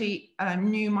 who actually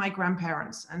knew my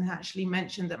grandparents and actually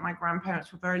mentioned that my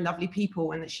grandparents were very lovely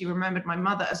people, and that she remembered my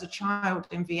mother as a child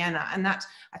in Vienna. And I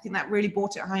think that really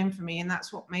brought it home for me, and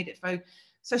that's what made it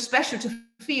so special to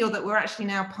feel that we're actually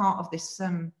now part of this.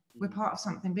 We're part of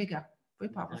something bigger. We're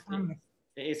part of a family.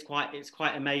 It's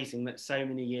quite amazing that so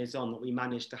many years on that we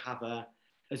managed to have a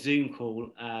Zoom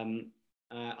call, and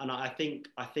I think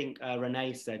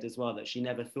Renee said as well that she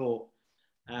never thought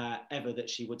ever that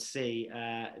she would see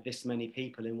this many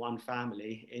people in one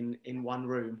family in one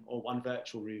room, or one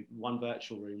virtual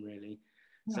room really.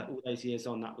 So all those years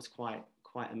on, that was quite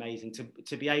quite amazing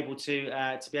to be able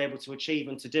to achieve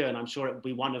and to do, and I'm sure it will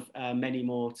be one of many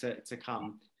more to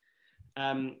come.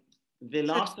 The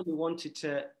last thing we wanted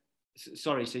to,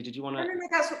 sorry, Sue, did you want to? No,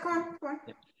 that's what, come on.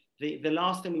 The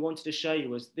last thing we wanted to show you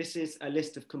was, this is a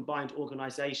list of combined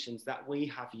organisations that we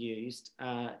have used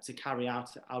to carry out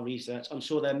our research. I'm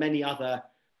sure there are many other,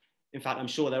 in fact, I'm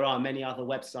sure there are many other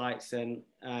websites and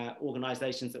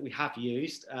organisations that we have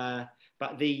used,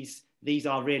 but these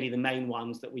are really the main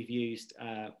ones that we've used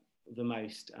the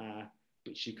most,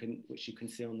 which you can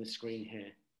see on the screen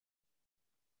here.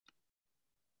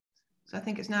 So I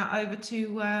think it's now over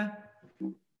to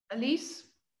Elise.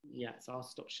 Yeah, so I'll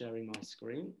stop sharing my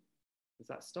screen. Has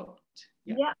that stopped?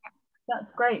 Yeah,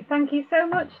 that's great. Thank you so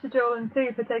much to Joel and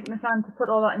Sue for taking the time to put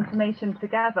all that information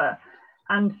together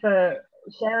and for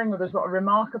sharing with us what a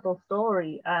remarkable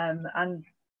story, and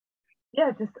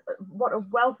yeah, just what a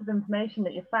wealth of information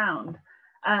that you found.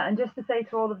 And just to say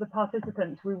to all of the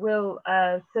participants, we will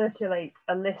circulate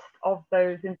a list of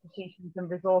those institutions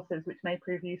and resources which may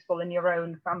prove useful in your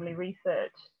own family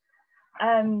research.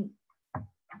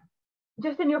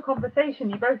 Just in your conversation,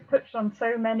 you both touched on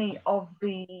so many of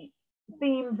the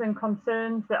themes and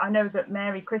concerns that I know that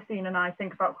Mary, Christine and I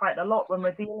think about quite a lot when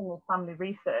we're dealing with family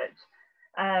research.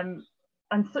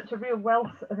 And such a real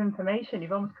wealth of information.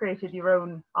 You've almost created your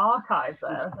own archive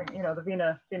there. I think, you know, the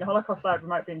Wiener Holocaust Library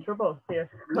might be in trouble if you're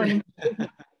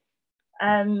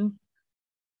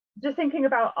just thinking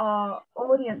about our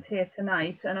audience here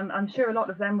tonight, and I'm sure a lot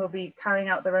of them will be carrying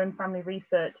out their own family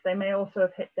research. They may also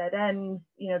have hit dead ends.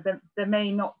 You know, there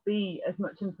may not be as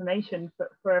much information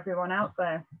for everyone out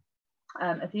there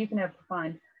as you've been able to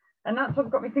find. And that's what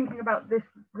got me thinking about this,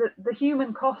 the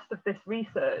human cost of this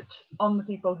research on the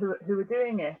people who are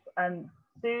doing it. And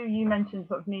Sue, you mentioned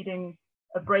sort of needing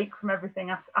a break from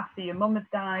everything after your mum had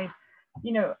died,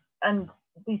 you know, and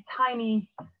these tiny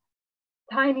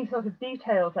sort of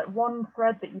details, like one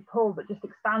thread that you pull that just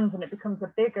expands and it becomes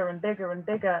a bigger and bigger and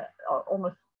bigger,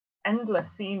 almost endless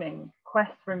seeming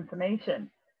quest for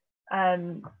information.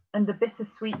 And the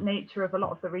bittersweet nature of a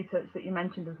lot of the research that you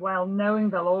mentioned as well, knowing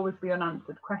there'll always be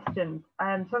unanswered questions.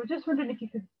 So I was just wondering if you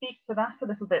could speak to that a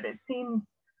little bit. It seems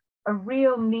a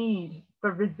real need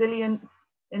for resilience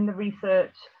in the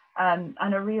research, and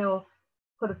a real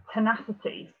sort of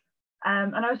tenacity.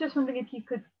 And I was just wondering if you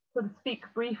could sort of speak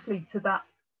briefly to that,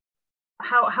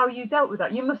 how you dealt with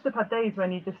that. You must have had days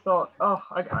when you just thought, oh,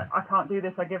 I can't do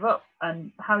this, I give up.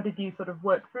 And how did you sort of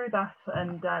work through that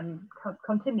and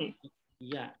continue?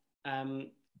 Yeah,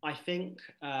 I think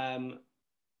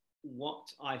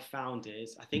what I found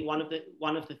is, I think one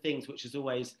of the things which has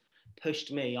always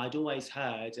pushed me, I'd always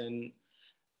heard and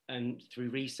through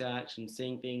research and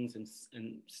seeing things and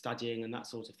studying and that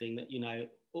sort of thing, that, you know,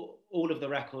 all of the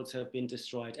records have been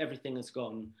destroyed, everything has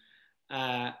gone.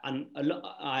 And a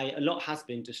lot has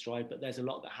been destroyed, but there's a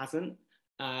lot that hasn't.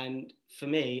 And for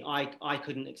me, I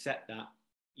couldn't accept that.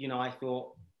 You know, I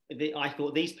thought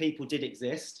these people did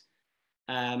exist.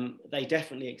 They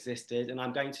definitely existed, and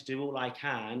I'm going to do all I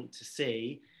can to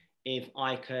see if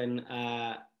I can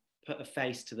put a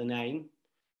face to the name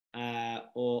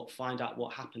or find out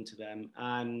what happened to them.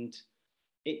 And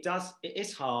it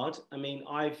is hard. I mean,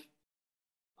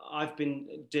 I've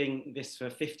been doing this for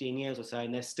 15 years or so,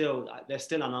 and there's still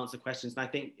unanswered questions. And I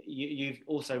think you've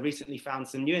also recently found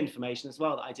some new information as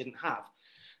well that I didn't have.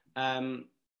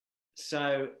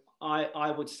 So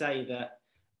I would say that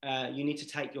you need to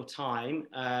take your time.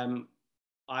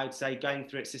 I'd say going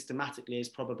through it systematically is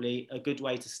probably a good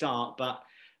way to start. But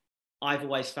I've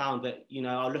always found that, you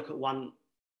know, I'll look at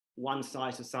one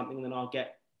site of something, and then I'll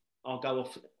go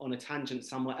off on a tangent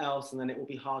somewhere else, and then it will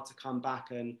be hard to come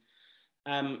back. And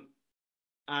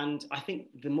I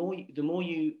think the more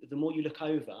you look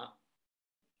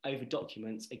over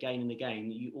documents again and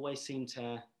again, you always seem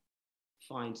to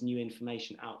find new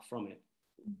information out from it.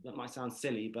 That might sound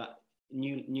silly, but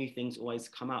new things always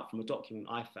come out from a document,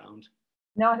 I've found.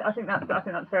 No, I think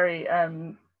that's very.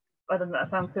 I don't think that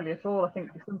sounds silly at all. I think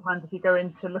sometimes if you go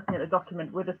into looking at a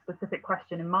document with a specific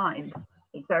question in mind,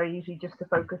 it's very easy just to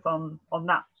focus on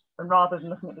that, and rather than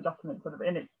looking at the document sort of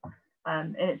in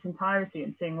its entirety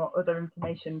and seeing what other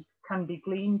information can be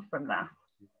gleaned from that.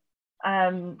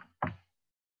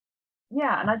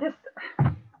 Yeah, and I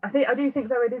do think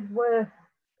though it is worth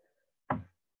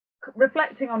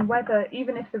reflecting on whether,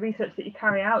 even if the research that you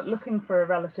carry out looking for a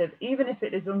relative, even if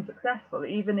it is unsuccessful,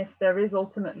 even if there is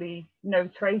ultimately no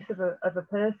trace of a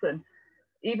person,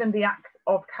 even the act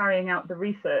of carrying out the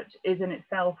research is in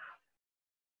itself,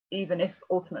 even if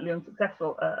ultimately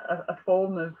unsuccessful, a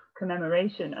form of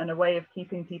commemoration and a way of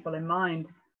keeping people in mind.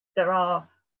 There are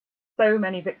so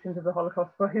many victims of the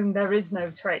Holocaust for whom there is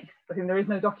no trace, for whom there is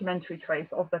no documentary trace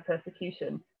of their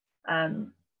persecution.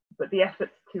 But the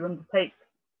efforts to undertake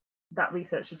that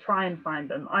research to try and find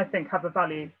them, I think, have a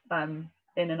value in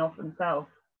and of themselves.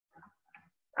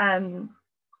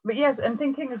 But yes, and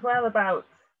thinking as well about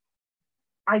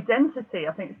identity,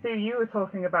 I think, Sue, you were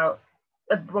talking about,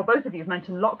 well, both of you have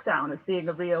mentioned lockdown as being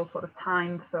a real sort of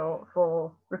time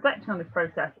for reflecting on this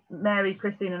process. Mary,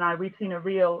 Christine and I, we've seen a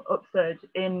real upsurge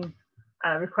in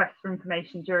requests for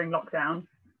information during lockdown.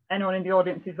 Anyone in the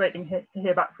audience who's waiting to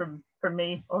hear back from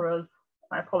me or us,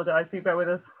 I apologise, do bear with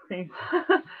us, please.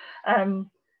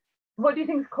 What do you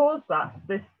think has caused that?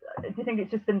 Do you think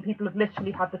it's just been people have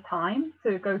literally had the time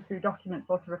to go through documents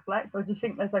or to reflect? Or do you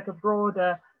think there's like a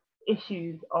broader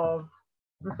issues of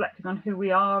reflecting on who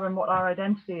we are and what our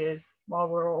identity is while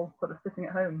we're all sort of sitting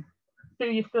at home? Sue,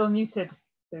 you're still muted,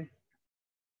 Sue.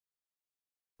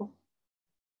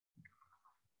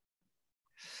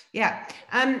 Yeah,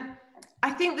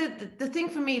 I think that the thing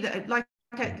for me that, like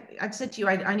I'd said to you,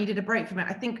 I needed a break from it.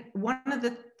 I think one of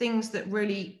the things that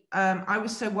really I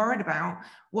was so worried about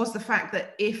was the fact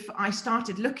that if I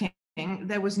started looking,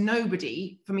 there was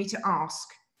nobody for me to ask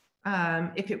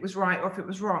if it was right or if it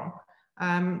was wrong.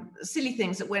 Silly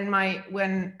things that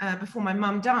before my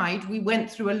mum died, we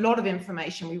went through a lot of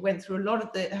information. We went through a lot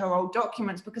of her old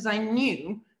documents because I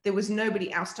knew there was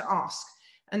nobody else to ask.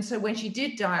 And so when she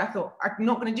did die, I thought, I'm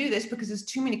not going to do this because there's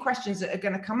too many questions that are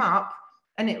going to come up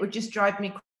and it would just drive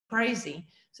me crazy.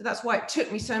 So that's why it took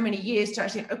me so many years to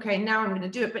actually, okay, now I'm going to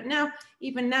do it. But now,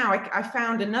 even now, I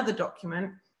found another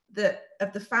document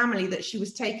of the family that she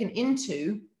was taken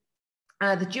into,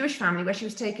 the Jewish family where she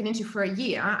was taken into for a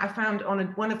year. I found on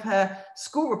one of her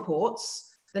school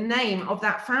reports the name of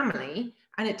that family,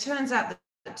 and it turns out that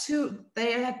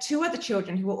they had two other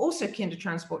children who were also kinder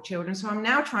transport children. So I'm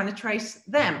now trying to trace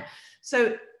them.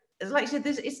 So like I said,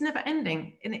 it's never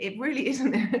ending, and it really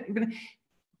isn't.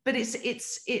 But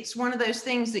it's one of those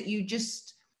things that you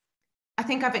just, I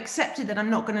think I've accepted that I'm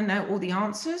not going to know all the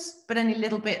answers, but any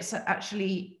little bits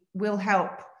actually will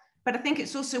help. But I think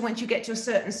it's also once you get to a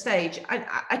certain stage,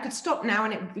 I could stop now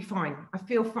and it would be fine. I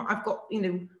feel I've got,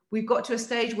 we've got to a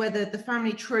stage where the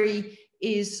family tree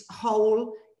is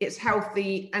whole, it's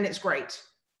healthy, and it's great.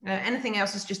 Anything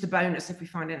else is just a bonus if we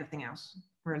find anything else,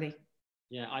 really.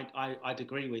 Yeah, I'd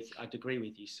agree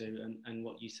with you, Sue, and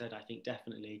what you said. I think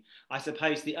definitely. I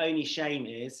suppose the only shame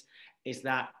is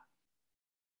that,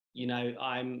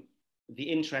 the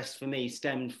interest for me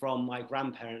stemmed from my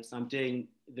grandparents. I'm doing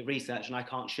the research and I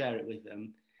can't share it with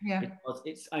them, because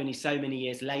it's only so many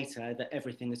years later that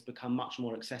everything has become much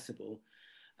more accessible.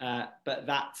 But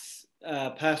that's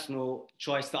a personal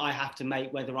choice that I have to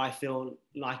make, whether I feel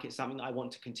like it's something that I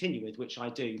want to continue with, which I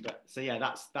do. But so yeah,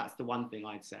 that's the one thing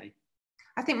I'd say.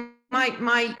 I think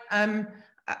my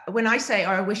when I say,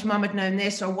 oh, I wish mum had known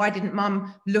this, or why didn't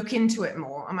mum look into it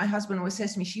more? And my husband always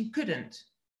says to me, she couldn't.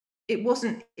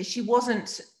 She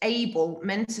wasn't able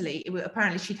mentally.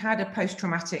 Apparently she'd had a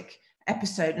post-traumatic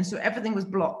episode, and so everything was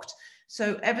blocked.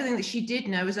 So everything that she did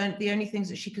know was the only things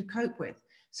that she could cope with.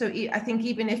 So I think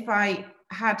even if I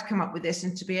had come up with this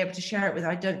and to be able to share it with her,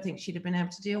 I don't think she'd have been able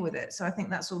to deal with it. So I think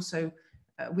that's also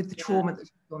with the trauma that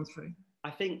she's gone through. I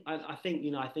think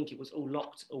it was all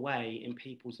locked away in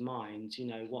people's minds,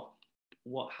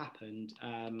 what happened.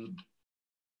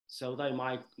 So although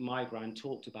my gran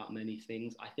talked about many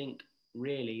things, I think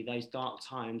really those dark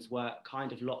times were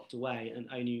kind of locked away, and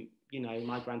only,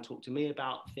 my gran talked to me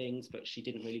about things, but she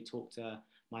didn't really talk to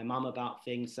my mum about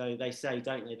things. So they say,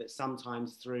 don't they, that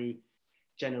sometimes through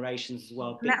generations as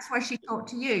well. And that's why she talked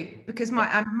to you, because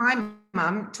my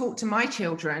mum talked to my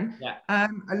children a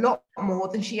lot more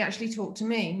than she actually talked to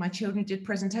me. My children did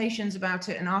presentations about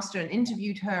it and asked her and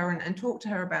interviewed her and talked to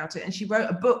her about it. And she wrote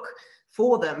a book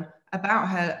for them about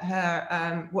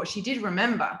her what she did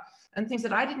remember and things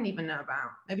that I didn't even know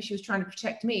about. Maybe she was trying to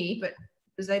protect me, but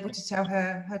was able to tell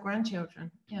her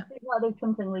grandchildren. Yeah. I think that is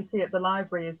something we see at the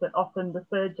library, is that often the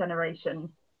third generation,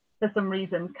 for some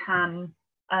reason, can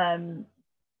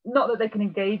not that they can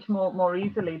engage more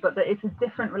easily, but that it's a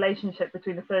different relationship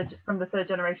between from the third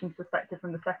generation's perspective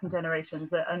from the second generations,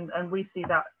 and we see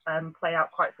that play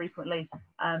out quite frequently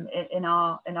in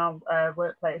our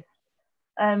workplace.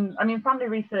 I mean, family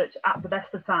research at the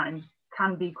best of times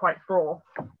can be quite fraught.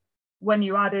 When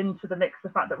you add into the mix the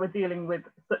fact that we're dealing with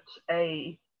such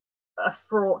a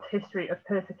fraught history of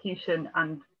persecution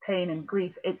and pain and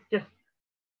grief, it's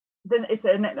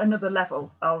another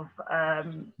level of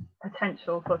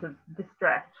potential sort of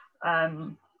distress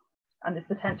and this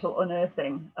potential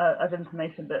unearthing of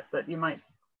information that you might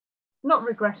not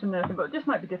regret unearthing, but just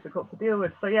might be difficult to deal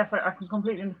with. So yes, I can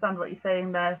completely understand what you're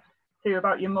saying there, to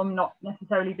about your mum not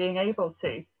necessarily being able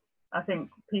to. I think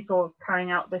people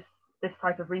carrying out this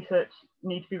type of research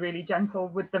need to be really gentle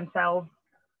with themselves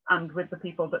and with the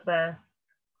people that they're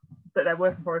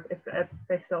working for. If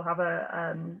they still have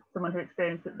someone who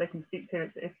experienced it they can speak to,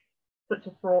 it's such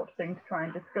a fraught thing to try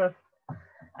and discuss.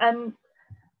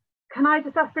 Can I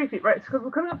just ask briefly, right, so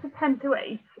we're coming up to 10 to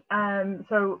 8,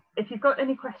 so if you've got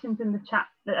any questions in the chat,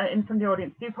 from the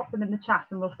audience, do pop them in the chat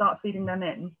and we'll start feeding them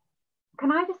in.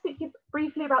 Can I just speak to you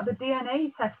briefly about the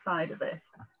DNA test side of it?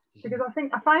 Because I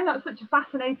find that such a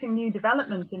fascinating new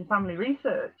development in family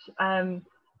research.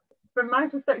 From my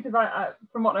perspective,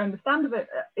 from what I understand of it,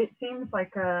 it seems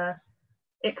like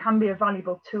it can be a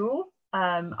valuable tool.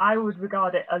 I would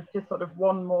regard it as just sort of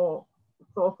one more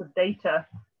source of data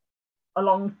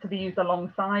to be used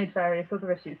alongside various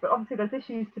other issues. But obviously there's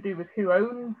issues to do with who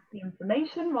owns the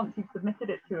information once you've submitted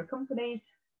it to a company,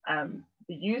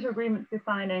 the user agreements you're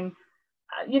signing.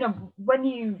 When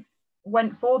you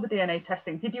went for the DNA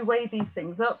testing, did you weigh these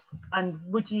things up, and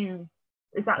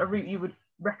is that a route you would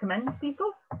recommend to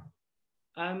people?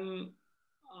 Sorry,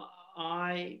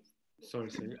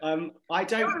 Sue. I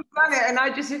don't. Done it, and I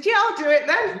just said, yeah, I'll do it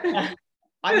then.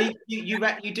 I mean, you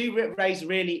do raise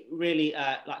really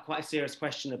like quite a serious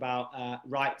question about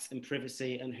rights and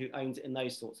privacy and who owns it and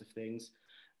those sorts of things.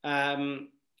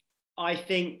 I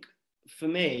think for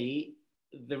me,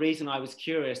 the reason I was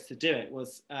curious to do it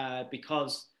was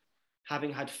because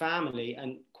having had family,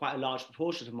 and quite a large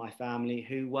proportion of my family,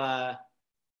 who were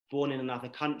born in another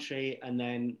country and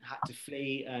then had to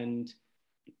flee, and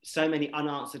so many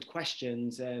unanswered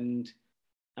questions, and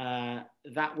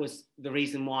that was the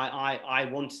reason why I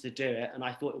wanted to do it, and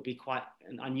I thought it would be quite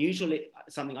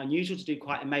something unusual to do,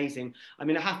 quite amazing. I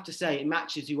mean, I have to say, it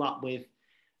matches you up with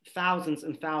thousands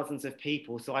and thousands of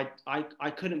people, so I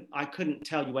couldn't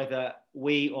tell you whether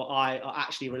we or I are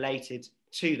actually related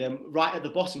to them right at the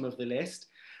bottom of the list,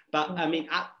 but I mean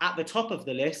at the top of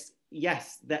the list,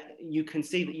 yes, that you can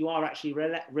see that you are actually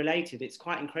related. It's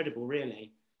quite incredible,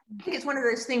 really. I think it's one of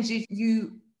those things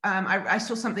I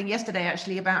saw something yesterday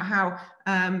actually about how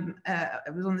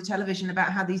it was on the television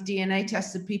about how these DNA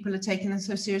tests of people are taking them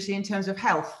so seriously in terms of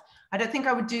health. I don't think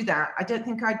I would do that. I don't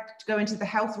think I'd go into the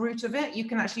health route of it. You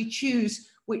can actually choose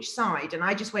which side, and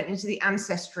I just went into the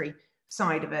ancestry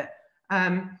side of it.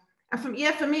 And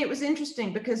for me, it was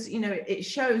interesting because, it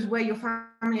shows where your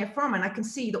family are from, and I can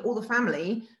see that all the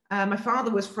family, my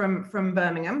father was from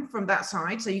Birmingham, from that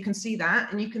side, so you can see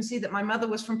that, and you can see that my mother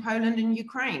was from Poland and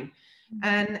Ukraine,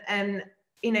 and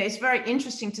it's very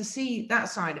interesting to see that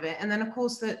side of it. And then, of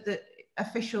course, the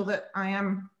official that I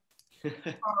am of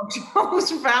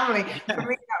Joel's family. For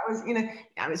me, that was,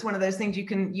 it's one of those things you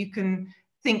can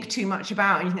think too much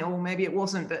about, and you think, oh, maybe it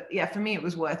wasn't, but yeah, for me, it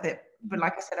was worth it. But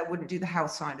like I said, I wouldn't do the health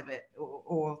side of it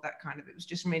or that kind of it. It was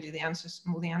just really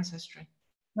more the ancestry.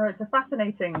 No, it's a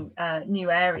fascinating new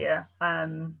area,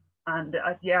 and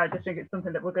I just think it's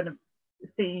something that we're going to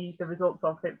see the results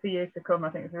of it for years to come. I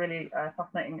think it's a really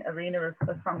fascinating arena of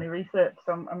family research,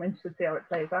 so I'm interested to see how it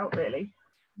plays out, really.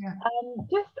 Yeah.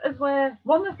 Just as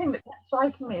one of the things that kept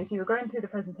striking me as you were going through the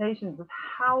presentations was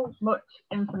how much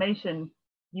information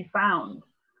you found.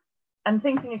 And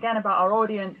thinking again about our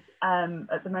audience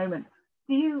at the moment,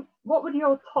 what would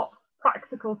your top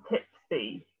practical tips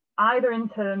be, either in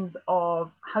terms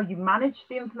of how you manage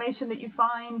the information that you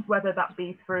find, whether that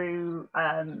be through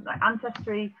like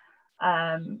ancestry,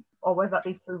 or whether that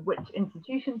be through which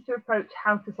institutions to approach,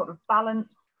 how to sort of balance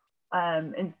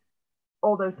in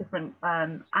all those different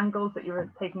angles that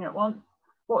you're taking at once?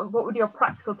 What would your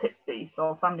practical tips be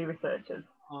for family researchers?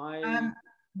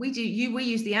 We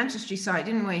use the ancestry site,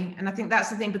 didn't we? And I think that's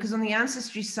the thing, because on the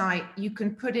ancestry site you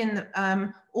can put in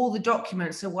all the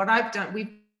documents. So what I've done,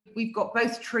 we've got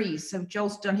both trees. So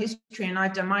Joel's done his tree and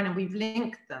I've done mine, and we've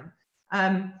linked them.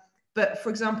 But for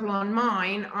example, on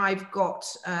mine, I've got,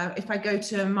 if I go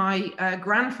to my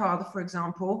grandfather, for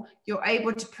example, you're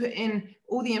able to put in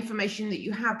all the information that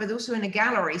you have, but also in a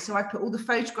gallery. So I put all the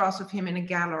photographs of him in a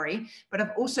gallery, but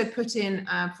I've also put in,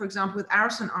 for example, with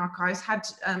Arison Archives, had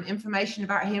information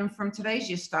about him from today's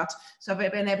Gestalt. So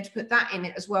I've been able to put that in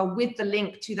it as well with the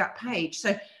link to that page.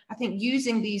 So I think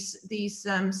using these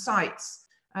sites,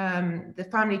 the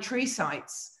family tree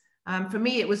sites, for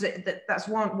me, it was that's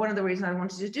one of the reasons I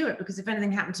wanted to do it, because if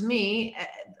anything happened to me,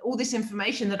 all this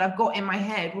information that I've got in my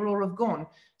head will all have gone.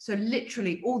 So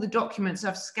literally all the documents,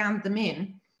 I've scanned them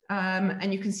in,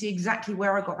 and you can see exactly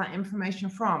where I got that information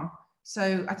from.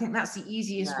 So I think that's the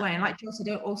easiest way. And like Joel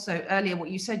said also earlier, what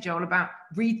you said, Joel, about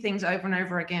read things over and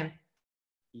over again.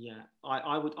 Yeah,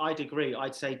 I'd agree.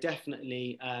 I'd say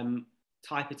definitely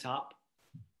type it up,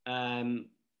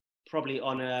 probably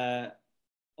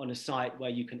on on a site where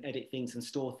you can edit things and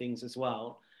store things as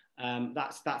well.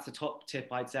 That's the top tip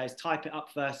I'd say, is type it up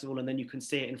first of all, and then you can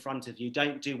see it in front of you.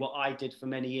 Don't do what I did for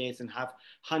many years and have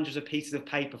hundreds of pieces of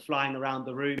paper flying around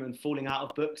the room and falling out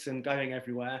of books and going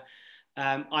everywhere.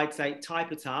 I'd say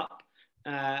type it up,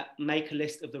 make a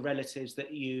list of the relatives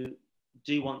that you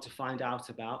do want to find out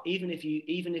about. Even if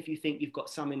you think you've got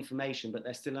some information, but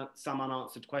there's still some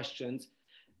unanswered questions,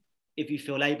 if you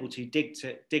feel able to, dig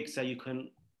so you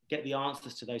can get the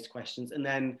answers to those questions, and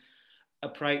then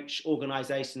approach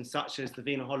organisations such as the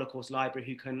Wiener Holocaust Library,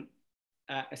 who can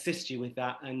assist you with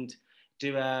that and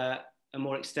do a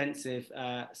more extensive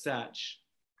search.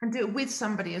 And do it with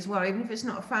somebody as well, even if it's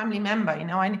not a family member. You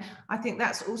know, I think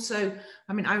that's also,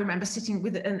 I mean, I remember sitting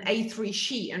with an A3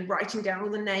 sheet and writing down all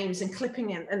the names and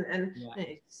clipping and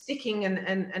sticking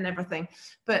and everything.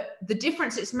 But the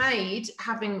difference it's made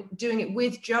doing it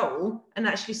with Joel and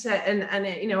actually said, and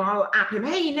you know, I'll app him,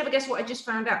 hey, you never guess what I just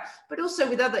found out. But also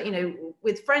with other, you know,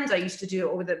 with friends, I used to do it,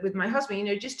 or with my husband, you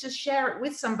know, just to share it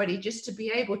with somebody, just to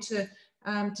be able to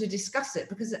discuss it,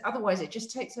 because otherwise it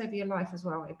just takes over your life as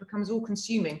well. It becomes all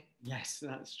consuming. Yes,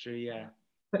 that's true, yeah.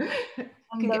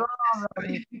 And there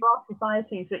are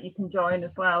societies that you can join as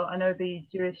well. I know the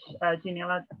Jewish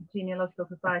Genealogical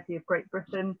Society of Great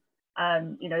Britain,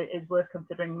 you know, is worth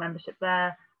considering membership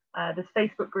there. There's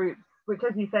Facebook groups, which,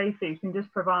 as you say, Sue, can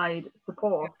just provide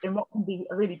support in what can be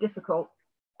a really difficult,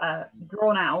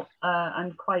 drawn out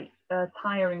and quite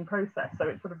tiring process. So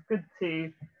it's sort of good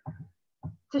to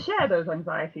share those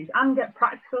anxieties and get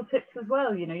practical tips as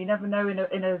well. You know, you never know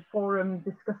in a forum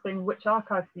discussing which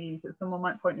archives to use, that someone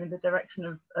might point you in the direction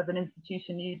of an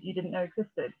institution you didn't know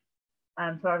existed.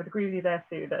 So I would agree with you there,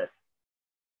 Sue, that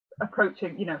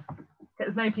approaching, you know, get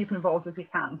as many people involved as you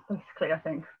can, basically, I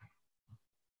think.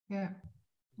 Yeah.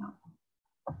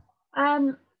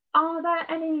 Are there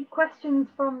any questions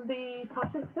from the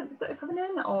participants that are coming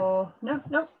in, or no?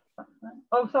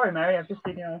 Oh, sorry, Mary, I've just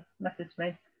seen your message to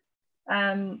me.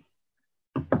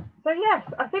 So yes,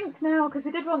 I think now, because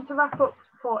we did want to wrap up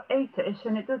for 8ish,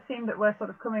 and it does seem that we're sort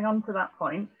of coming on to that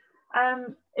point.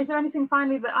 Is there anything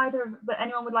finally that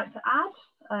anyone would like to add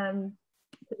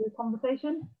to the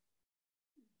conversation?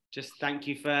 Just thank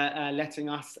you for letting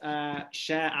us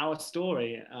share our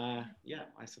story. Yeah,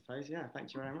 I suppose. Yeah,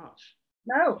 thank you very much.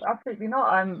 No, absolutely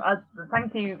not.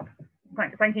 Thank you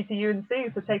to you and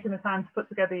Sue for taking the time to put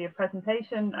together your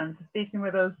presentation and for speaking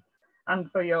with us,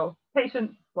 and for your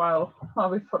patience while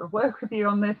we sort of work with you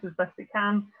on this as best we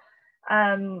can.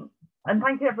 And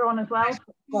thank you everyone as well.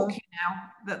 Stalk you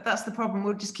now. That's the problem.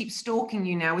 We'll just keep stalking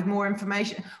you now with more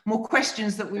information, more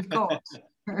questions that we've got.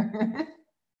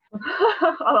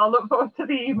 I'll look forward to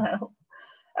the email.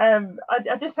 I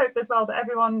just hope as well that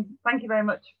everyone, thank you very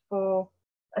much for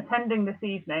attending this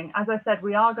evening. As I said,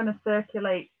 we are going to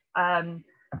circulate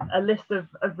a list of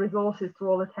resources to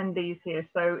all attendees here.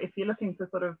 So if you're looking for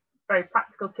sort of very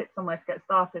practical tips on where to get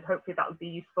started, hopefully that would be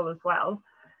useful as well.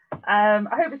 I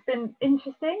hope it's been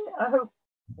interesting. I hope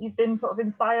you've been sort of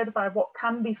inspired by what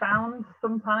can be found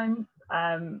sometimes.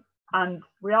 And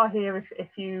we are here if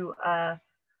you are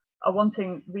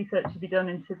wanting research to be done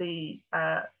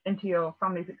into your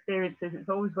family's experiences. It's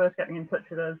always worth getting in touch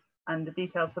with us, and the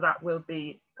details for that will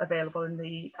be available in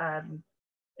the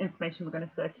information we're going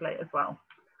to circulate as well.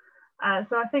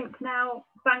 So I think now,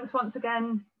 thanks once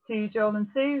again to Joel and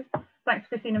Sue, thanks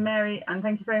Christine and Mary, and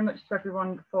thank you very much to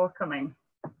everyone for coming.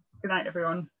 Good night,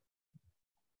 everyone.